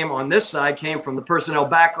us came from the personnel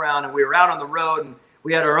background, and we were out on the road, and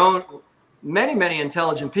we had our own many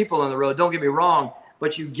intelligent people on the road. Don't get me wrong,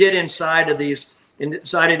 but you get inside of these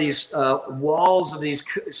walls of these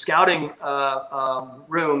scouting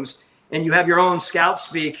rooms, and you have your own scout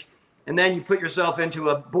speak. And then you put yourself into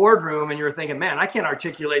a boardroom and you're thinking, man, I can't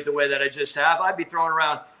articulate the way that I just have. I'd be throwing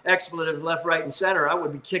around expletives left, right, and center, I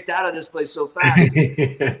would be kicked out of this place so fast.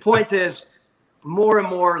 Point is, more and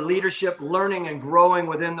more leadership, learning and growing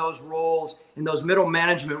within those roles, and those middle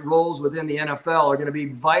management roles within the NFL are going to be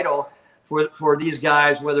vital for these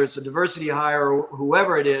guys, whether it's a diversity hire or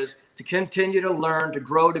whoever it is, to continue to learn, to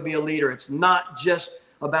grow, to be a leader. It's not just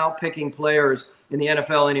about picking players in the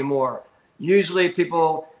NFL anymore. Usually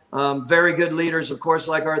people, very good leaders, of course,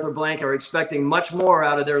 like Arthur Blank, are expecting much more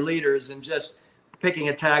out of their leaders than just picking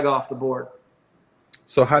a tag off the board.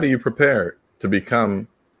 So how do you prepare to become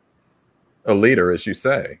a leader, as you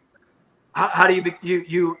say? How do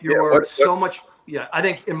you're so much, I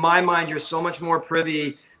think in my mind, you're so much more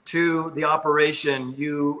privy to the operation.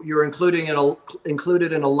 You're included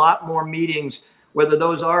in a lot more meetings, whether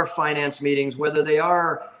those are finance meetings, whether they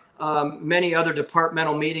are many other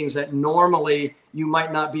departmental meetings that normally you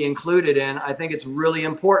might not be included in. I think it's really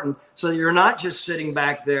important so that you're not just sitting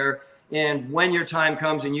back there, and when your time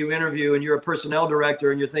comes and you interview and you're a personnel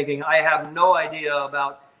director and you're thinking, I have no idea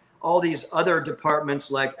about all these other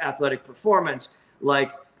departments like athletic performance,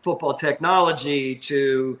 like football technology,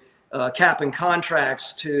 to cap and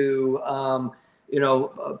contracts, to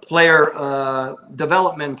player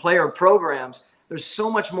development, player programs. There's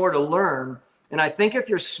so much more to learn. And I think if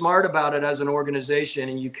you're smart about it as an organization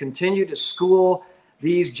and you continue to school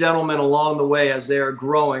these gentlemen along the way as they are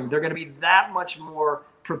growing, they're going to be that much more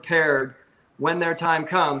prepared when their time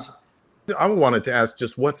comes. I wanted to ask,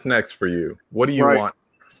 just what's next for you? What do you want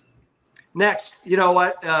next? You know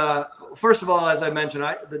what? First of all, as I mentioned,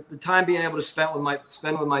 the time being able to spend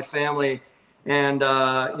with my family, and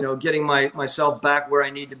getting myself back where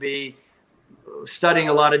I need to be, studying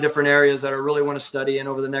a lot of different areas that I really want to study in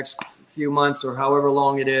over the next few months or however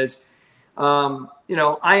long it is. I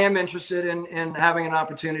am interested in having an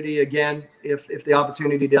opportunity again, if the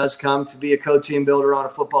opportunity does come, to be a co-team builder on a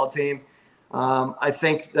football team. I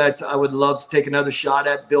think that I would love to take another shot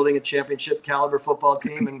at building a championship caliber football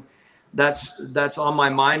team, and that's on my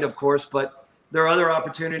mind, of course. But there are other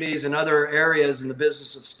opportunities in other areas in the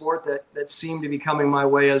business of sport that seem to be coming my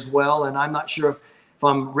way as well. And I'm not sure if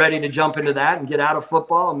I'm ready to jump into that and get out of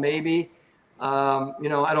football. Maybe, I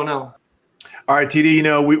don't know. All right,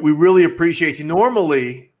 TD, we really appreciate you.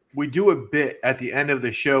 Normally, we do a bit at the end of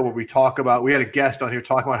the show where we talk about – we had a guest on here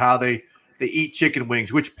talking about how they eat chicken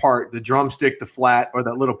wings, which part, the drumstick, the flat, or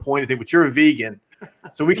that little pointed thing. But you're a vegan,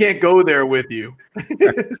 so we can't go there with you.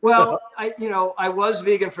 Well, I was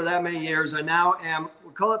vegan for that many years. I now am –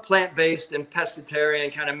 we call it plant-based and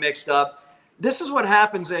pescatarian, kind of mixed up. This is what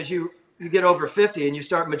happens as you get over 50 and you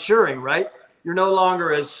start maturing, right? You're no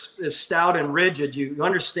longer as stout and rigid. You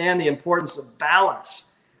understand the importance of balance,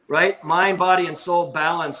 right? Mind, body, and soul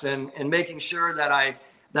balance, and making sure that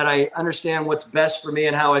I understand what's best for me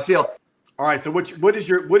and how I feel. All right. So what is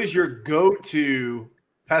your go-to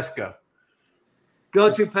pesca?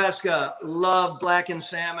 Go-to pesca. Love blackened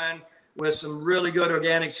salmon with some really good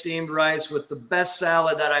organic steamed rice, with the best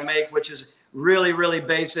salad that I make, which is really, really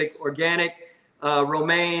basic, organic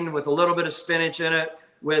romaine with a little bit of spinach in it,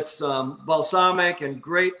 with some balsamic and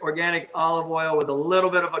great organic olive oil with a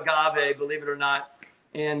little bit of agave, believe it or not,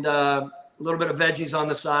 and a little bit of veggies on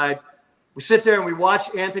the side. We sit there and we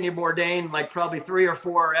watch Anthony Bourdain like probably 3 or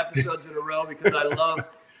 4 episodes in a row, because I love,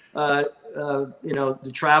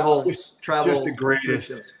 the travel. Just the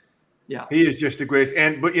greatest. Yeah, he is just the greatest.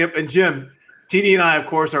 And Jim, TD and I, of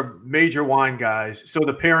course, are major wine guys. So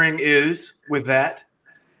the pairing is with that.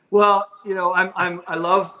 Well, I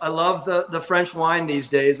love the French wine these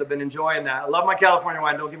days. I've been enjoying that. I love my California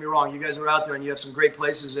wine. Don't get me wrong. You guys are out there and you have some great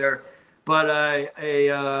places there. But maybe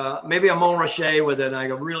a Montrachet with it, like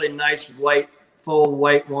a really nice full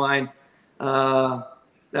white wine. That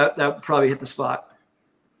would probably hit the spot.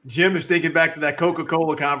 Jim is thinking back to that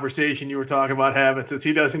Coca-Cola conversation you were talking about having, since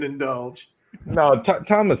he doesn't indulge. No,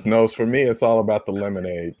 Thomas knows. For me, it's all about the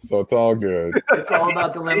lemonade, so it's all good. It's all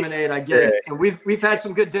about the lemonade. I get it. And we've had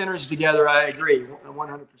some good dinners together. I agree,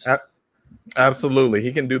 100%. Absolutely.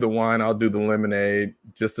 He can do the wine. I'll do the lemonade,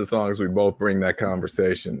 just as long as we both bring that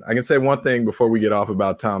conversation. I can say one thing before we get off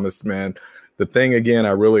about Thomas, man. The thing, again,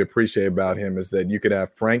 I really appreciate about him is that you could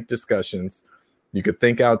have frank discussions. You could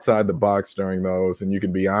think outside the box during those, and you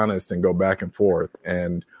could be honest and go back and forth.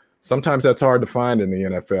 And sometimes that's hard to find in the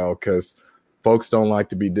NFL, because folks don't like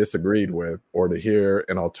to be disagreed with or to hear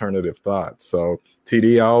an alternative thought. So,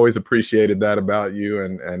 TD, I always appreciated that about you,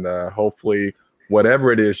 and hopefully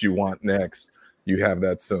whatever it is you want next, you have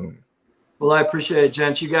that soon. Well, I appreciate it,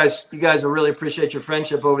 gents. You guys, I really appreciate your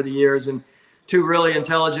friendship over the years, and 2 really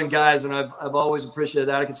intelligent guys, and I've always appreciated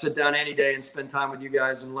that. I could sit down any day and spend time with you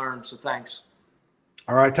guys and learn. So thanks.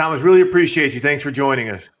 All right, Thomas, really appreciate you. Thanks for joining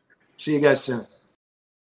us. See you guys soon.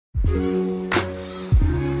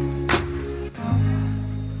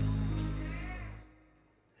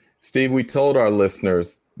 Steve, we told our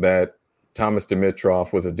listeners that Thomas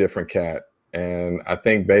Dimitroff was a different cat. And I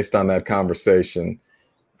think based on that conversation,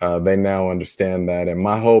 they now understand that. And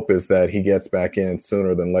my hope is that he gets back in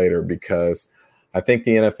sooner than later, because I think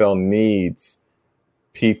the NFL needs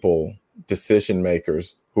people, decision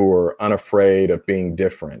makers, who are unafraid of being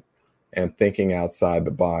different and thinking outside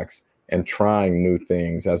the box and trying new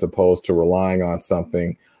things, as opposed to relying on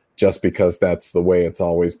something just because that's the way it's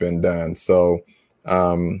always been done. So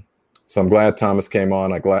I'm glad Thomas came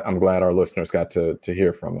on. I'm glad our listeners got to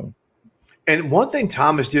hear from him. And one thing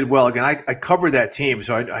Thomas did well, again, I covered that team,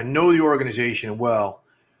 so I know the organization well,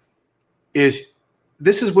 is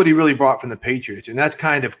this is what he really brought from the Patriots, and that's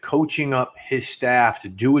kind of coaching up his staff to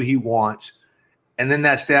do what he wants, and then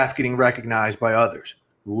that staff getting recognized by others.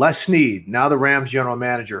 Les Snead, now the Rams general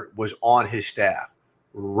manager, was on his staff.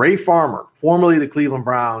 Ray Farmer, formerly the Cleveland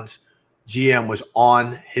Browns GM, was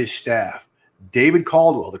on his staff. David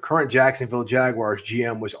Caldwell, the current Jacksonville Jaguars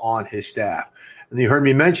GM, was on his staff. And you heard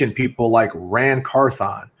me mention people like Ran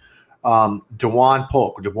Carthon, DeJuan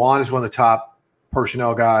Polk. DeJuan is one of the top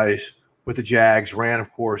personnel guys with the Jags. Ran,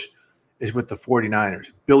 of course, is with the 49ers.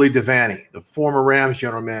 Billy Devaney, the former Rams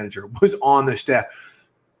general manager, was on the staff.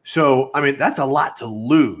 So, I mean, that's a lot to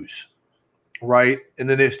lose, right? And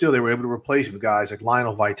then they were able to replace him with guys like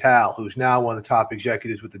Lionel Vital, who's now one of the top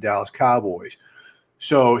executives with the Dallas Cowboys.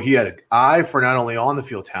 So he had an eye for not only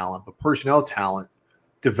on-the-field talent, but personnel talent,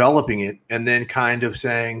 developing it, and then kind of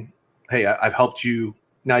saying, hey, I've helped you.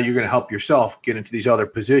 Now you're going to help yourself get into these other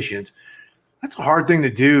positions. That's a hard thing to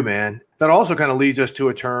do, man. That also kind of leads us to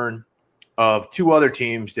a turn of two other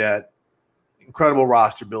teams that incredible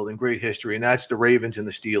roster building, great history, and that's the Ravens and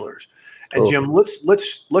the Steelers. And Jim,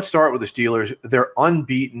 let's start with the Steelers. They're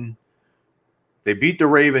unbeaten. They beat the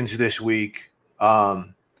Ravens this week.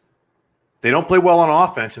 They don't play well on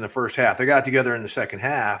offense in the first half. They got together in the second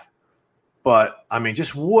half. But, I mean,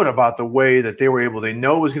 just what about the way that they were able – they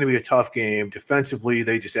know it was going to be a tough game. Defensively,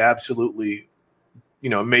 they just absolutely,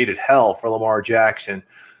 made it hell for Lamar Jackson.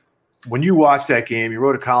 When you watched that game, you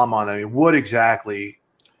wrote a column on that. I mean, what exactly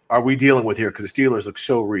are we dealing with here? Because the Steelers look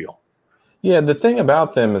so real. Yeah, the thing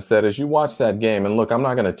about them is that as you watch that game – and, look, I'm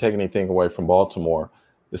not going to take anything away from Baltimore.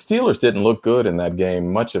 The Steelers didn't look good in that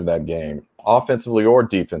game, much of that game, offensively or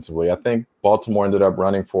defensively. I think Baltimore ended up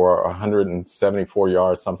running for 174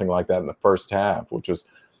 yards, something like that in the first half, which was,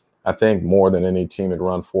 I think, more than any team had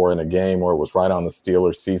run for in a game, or it was right on the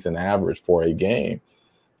Steelers' season average for a game.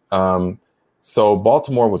 So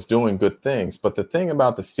Baltimore was doing good things. But the thing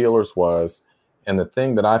about the Steelers was, and the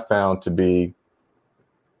thing that I found to be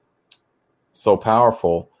so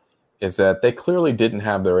powerful, is that they clearly didn't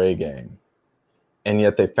have their A game. And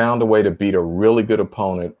yet they found a way to beat a really good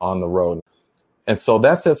opponent on the road. And so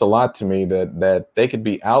that says a lot to me that they could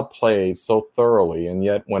be outplayed so thoroughly. And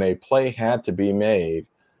yet when a play had to be made,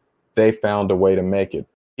 they found a way to make it.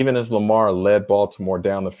 Even as Lamar led Baltimore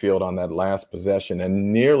down the field on that last possession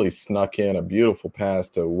and nearly snuck in a beautiful pass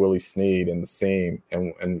to Willie Snead in the seam.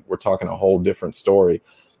 And we're talking a whole different story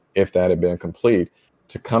if that had been complete.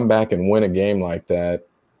 To come back and win a game like that,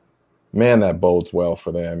 man, that bodes well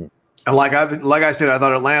for them. And like I said, I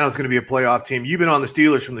thought Atlanta was going to be a playoff team. You've been on the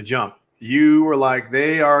Steelers from the jump. You were like,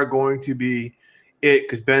 they are going to be it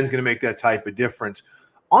because Ben's going to make that type of difference.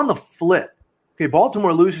 On the flip, okay,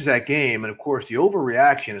 Baltimore loses that game, and of course the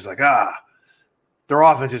overreaction is like, their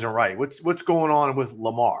offense isn't right. What's going on with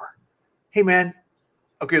Lamar? Hey, man,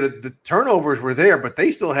 okay, the turnovers were there, but they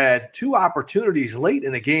still had two opportunities late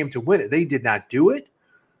in the game to win it. They did not do it,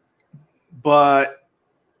 but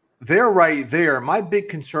they're right there. My big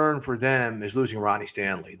concern for them is losing Ronnie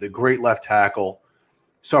Stanley, the great left tackle,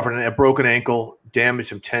 suffered a broken ankle, damaged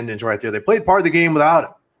some tendons right there. They played part of the game without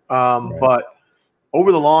him. Right. But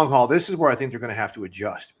over the long haul, this is where I think they're going to have to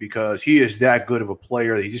adjust because he is that good of a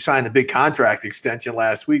player. He just signed the big contract extension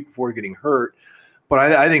last week before getting hurt. But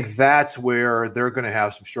I think that's where they're going to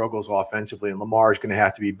have some struggles offensively, and Lamar is going to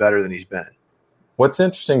have to be better than he's been. What's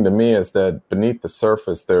interesting to me is that beneath the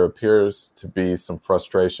surface, there appears to be some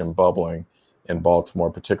frustration bubbling in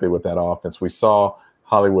Baltimore, particularly with that offense. We saw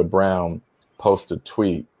Hollywood Brown post a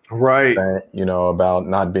tweet right, saying, about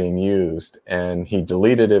not being used, and he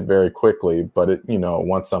deleted it very quickly. But it,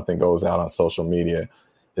 once something goes out on social media,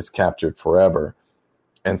 it's captured forever.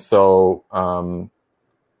 And so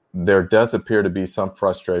there does appear to be some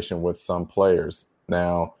frustration with some players.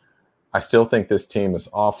 Now, I still think this team is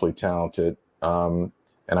awfully talented. And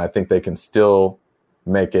I think they can still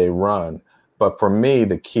make a run. But for me,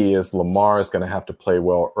 the key is Lamar is going to have to play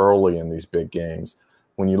well early in these big games.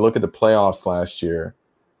 When you look at the playoffs last year,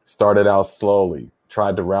 Started out slowly,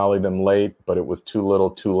 tried to rally them late, but it was too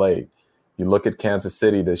little too late. You look at Kansas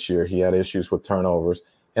City this year, he had issues with turnovers.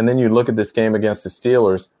 And then you look at this game against the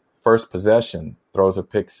Steelers, first possession, throws a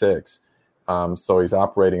pick six. So he's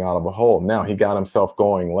operating out of a hole. Now, he got himself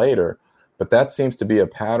going later, but that seems to be a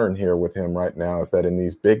pattern here with him right now, is that in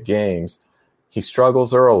these big games, he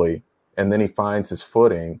struggles early and then he finds his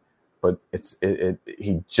footing, but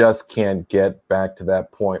he just can't get back to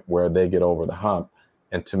that point where they get over the hump.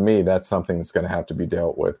 And to me, that's something that's going to have to be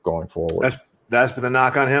dealt with going forward. That's been the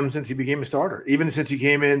knock on him since he became a starter, even since he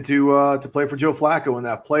came in to play for Joe Flacco in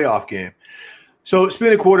that playoff game. So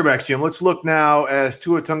speaking of quarterbacks, Jim, let's look now as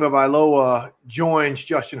Tua Tagovailoa joins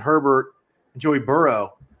Justin Herbert and Joey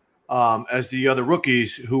Burrow as the other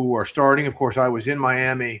rookies who are starting. Of course, I was in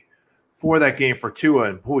Miami for that game for Tua,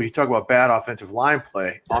 and boy, you talk about bad offensive line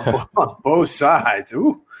play on both sides.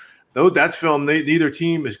 Ooh, that's film neither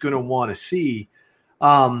team is going to want to see.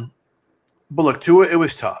 But look, Tua, it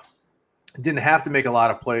was tough. Didn't have to make a lot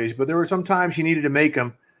of plays, but there were some times you needed to make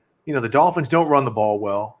them. You know, the Dolphins don't run the ball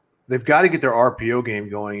well. They've got to get their RPO game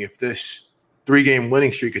going if this 3-game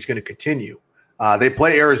winning streak is going to continue. They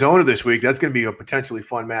play Arizona this week. That's going to be a potentially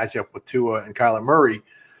fun matchup with Tua and Kyler Murray.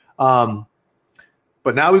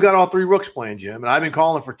 But now we've got all three rooks playing, Jim, and I've been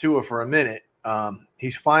calling for Tua for a minute.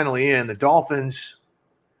 He's finally in. The Dolphins,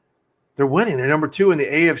 they're winning. They're number 2 in the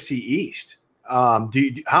AFC East.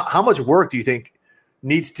 How much work do you think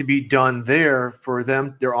needs to be done there for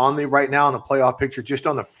them? They're right now in the playoff picture, just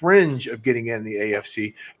on the fringe of getting in the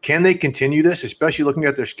AFC. Can they continue this, especially looking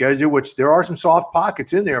at their schedule, which there are some soft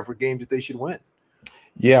pockets in there for games that they should win?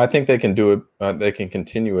 Yeah, I think they can do it. They can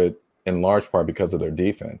continue it in large part because of their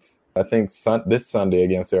defense. I think this Sunday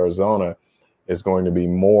against Arizona is going to be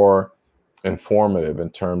more informative in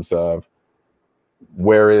terms of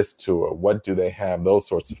where is Tua, what do they have, those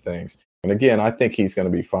sorts of things. And again, I think he's going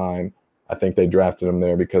to be fine. I think they drafted him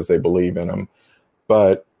there because they believe in him.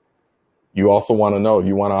 But you also want to know,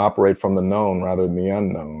 you want to operate from the known rather than the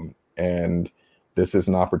unknown. And this is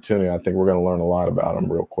an opportunity. I think we're going to learn a lot about him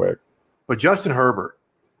real quick. But Justin Herbert,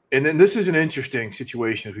 and then this is an interesting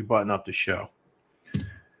situation as we button up the show.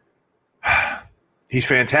 He's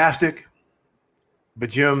fantastic.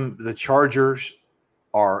 But, Jim, the Chargers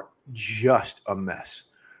are just a mess.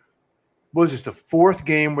 What is this, the 4th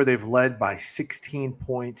game where they've led by 16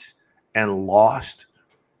 points and lost?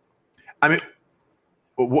 I mean,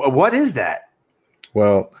 what is that?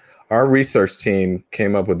 Well, our research team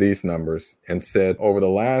came up with these numbers and said over the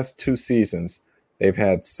last 2 seasons, they've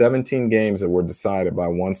had 17 games that were decided by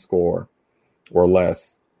 1 score or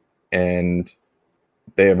less, and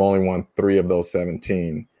they have only won 3 of those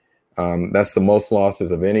 17. That's the most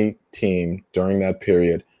losses of any team during that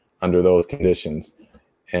period under those conditions.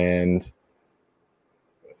 And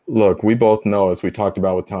look, we both know, as we talked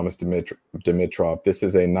about with Thomas Dimitroff, this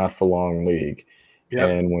is a not-for-long league. Yep.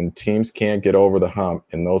 And when teams can't get over the hump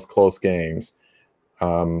in those close games,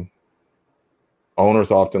 owners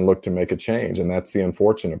often look to make a change. And that's the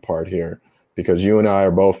unfortunate part here, because you and I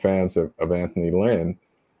are both fans of Anthony Lynn,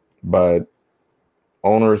 but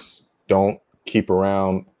owners don't keep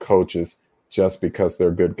around coaches just because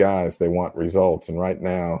they're good guys. They want results. And right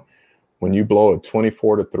now, when you blow a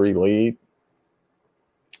 24-3 lead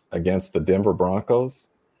against the Denver Broncos,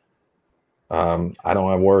 I don't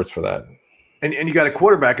have words for that. And you got a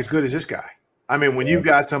quarterback as good as this guy. I mean, when you've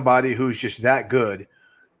got somebody who's just that good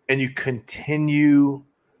and you continue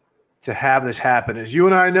to have this happen, as you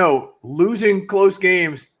and I know, losing close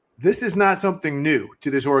games, this is not something new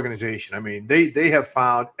to this organization. I mean, they have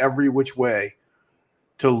found every which way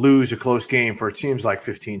to lose a close game for, it seems like,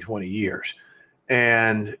 15, 20 years.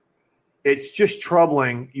 And it's just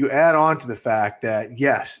troubling. You add on to the fact that,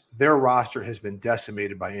 yes, their roster has been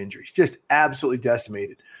decimated by injuries, just absolutely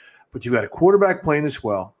decimated. But you've got a quarterback playing this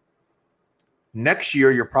well. Next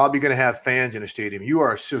year, you're probably going to have fans in a stadium. You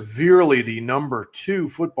are severely the number 2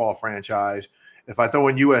 football franchise. If I throw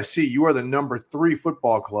in USC, you are the number 3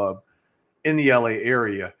 football club in the LA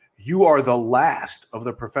area. You are the last of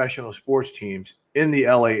the professional sports teams in the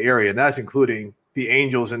LA area, and that's including the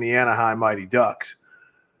Angels and the Anaheim Mighty Ducks.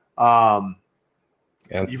 And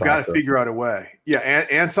you've got to figure out a way. Yeah,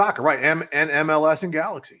 and soccer, right, and MLS and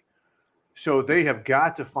Galaxy. So they have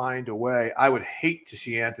got to find a way. I would hate to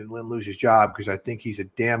see Anthony Lynn lose his job because I think he's a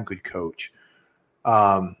damn good coach.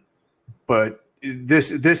 But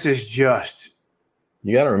this is just –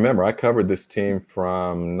 you got to remember, I covered this team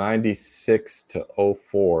from 96 to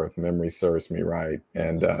 04, if memory serves me right.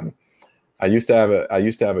 And I used to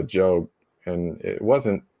have a joke, and it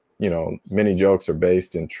wasn't, many jokes are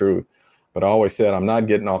based in truth, but I always said I'm not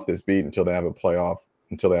getting off this beat until they have a playoff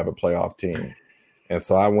team. And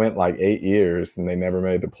so I went like 8 years and they never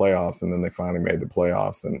made the playoffs. And then they finally made the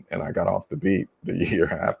playoffs and I got off the beat the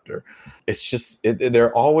year after. It's just,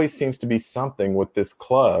 there always seems to be something with this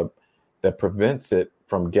club that prevents it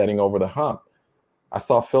from getting over the hump. I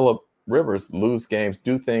saw Phillip Rivers lose games,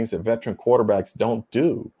 do things that veteran quarterbacks don't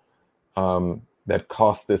do, that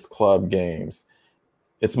cost this club games.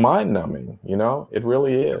 It's mind-numbing, it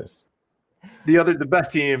really is. The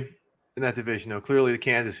best team in that division, though, clearly the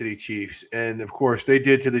Kansas City Chiefs. And, of course, they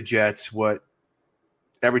did to the Jets what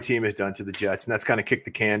every team has done to the Jets, and that's kind of kicked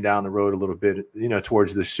the can down the road a little bit,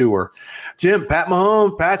 towards the sewer. Jim,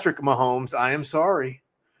 Patrick Mahomes, I am sorry.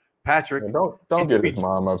 Patrick. Don't get his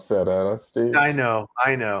mom upset at us, Steve. I know.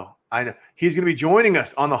 He's going to be joining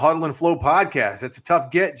us on the Huddle and Flow podcast. That's a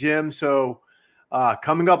tough get, Jim. So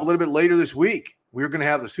coming up a little bit later this week, we're going to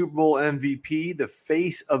have the Super Bowl MVP, the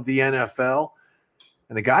face of the NFL,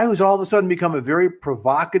 and the guy who's all of a sudden become a very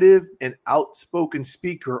provocative and outspoken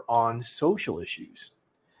speaker on social issues.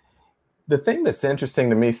 The thing that's interesting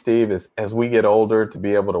to me, Steve, is as we get older, to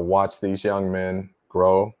be able to watch these young men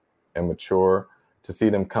grow and mature, to see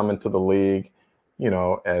them come into the league,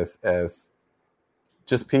 as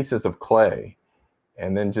just pieces of clay,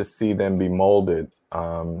 and then just see them be molded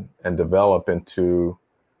and develop into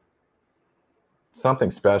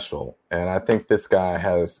something special. And I think this guy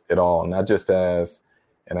has it all, not just as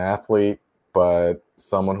an athlete, but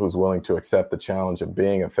someone who's willing to accept the challenge of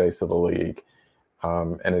being a face of the league,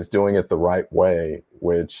 and is doing it the right way,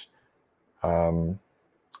 which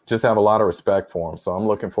just have a lot of respect for him. So I'm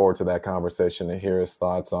looking forward to that conversation to hear his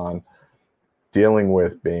thoughts on dealing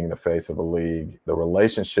with being the face of a league, the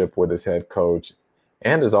relationship with his head coach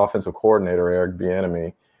and his offensive coordinator, Eric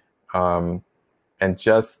Bieniemy, and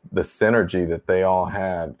just the synergy that they all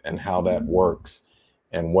have and how that works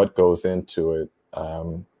and what goes into it.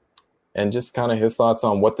 And just kind of his thoughts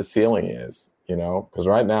on what the ceiling is, because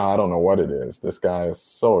right now I don't know what it is. This guy is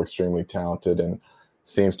so extremely talented and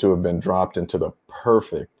seems to have been dropped into the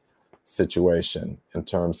perfect situation in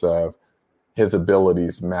terms of his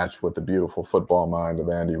abilities matched with the beautiful football mind of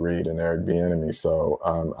Andy Reid and Eric Bieniemy.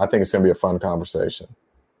 So I think it's going to be a fun conversation.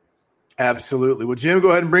 Absolutely. Well, Jim, go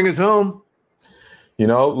ahead and bring us home.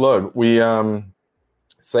 Look, we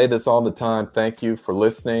say this all the time. Thank you for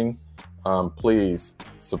listening. Please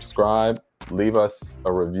subscribe, leave us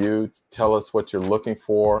a review, tell us what you're looking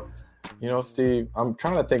for. Steve, I'm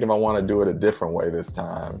trying to think if I want to do it a different way this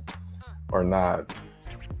time or not,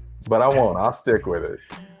 but I won't. I'll stick with it.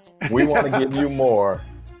 We want to give you more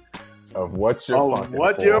of what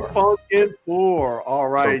you're funking for. All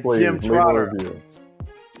right, so please, Jim Trotter.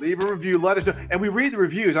 Leave a review. Let us know. And we read the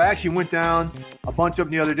reviews. I actually went down a bunch of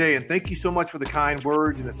them the other day, and thank you so much for the kind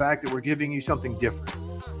words and the fact that we're giving you something different.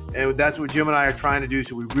 And that's what Jim and I are trying to do,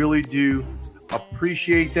 so we really do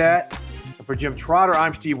appreciate that. And for Jim Trotter,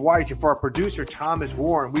 I'm Steve White. And for our producer, Thomas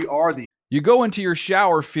Warren, we are the... You go into your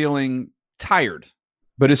shower feeling tired,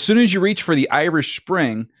 but as soon as you reach for the Irish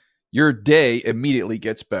Spring, your day immediately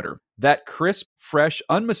gets better. That crisp, fresh,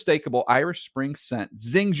 unmistakable Irish Spring scent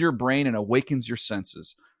zings your brain and awakens your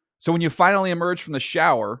senses. So when you finally emerge from the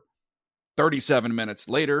shower 37 minutes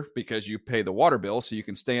later, because you pay the water bill so you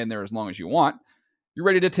can stay in there as long as you want, you're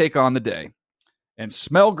ready to take on the day and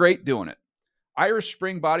smell great doing it. Irish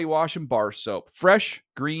Spring Body Wash and Bar Soap. Fresh,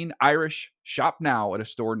 green, Irish. Shop now at a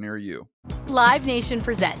store near you. Live Nation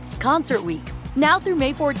presents Concert Week. Now through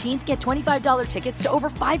May 14th, get $25 tickets to over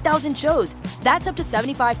 5,000 shows. That's up to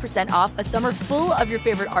 75% off a summer full of your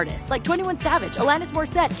favorite artists like 21 Savage, Alanis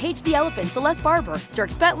Morissette, Cage the Elephant, Celeste Barber,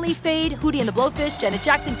 Dierks Bentley, Fade, Hootie and the Blowfish, Janet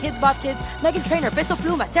Jackson, Kidz Bop Kids, Meghan Trainor, Bissell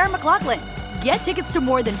Pluma, Sarah McLachlan. Get tickets to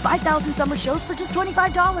more than 5,000 summer shows for just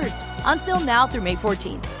 $25. Until now through May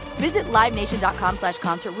 14th. Visit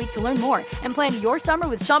LiveNation.com/Concert Week to learn more and plan your summer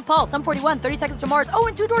with Sean Paul, Sum 41, 30 Seconds to Mars,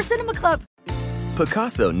 and Two Door Cinema Club.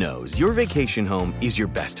 Pacaso knows your vacation home is your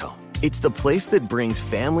best home. It's the place that brings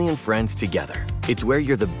family and friends together. It's where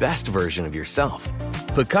you're the best version of yourself.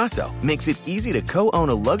 Pacaso makes it easy to co-own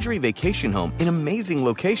a luxury vacation home in amazing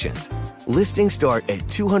locations. Listings start at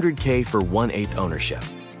 $200K for 1/8 ownership.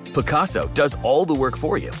 Pacaso does all the work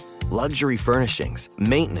for you. Luxury furnishings,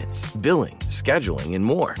 maintenance, billing, scheduling, and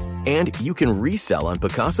more. And you can resell on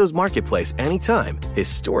Pacaso's marketplace anytime,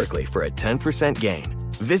 historically for a 10% gain.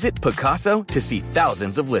 Visit Pacaso to see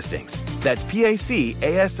thousands of listings. That's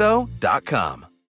PACASO.com.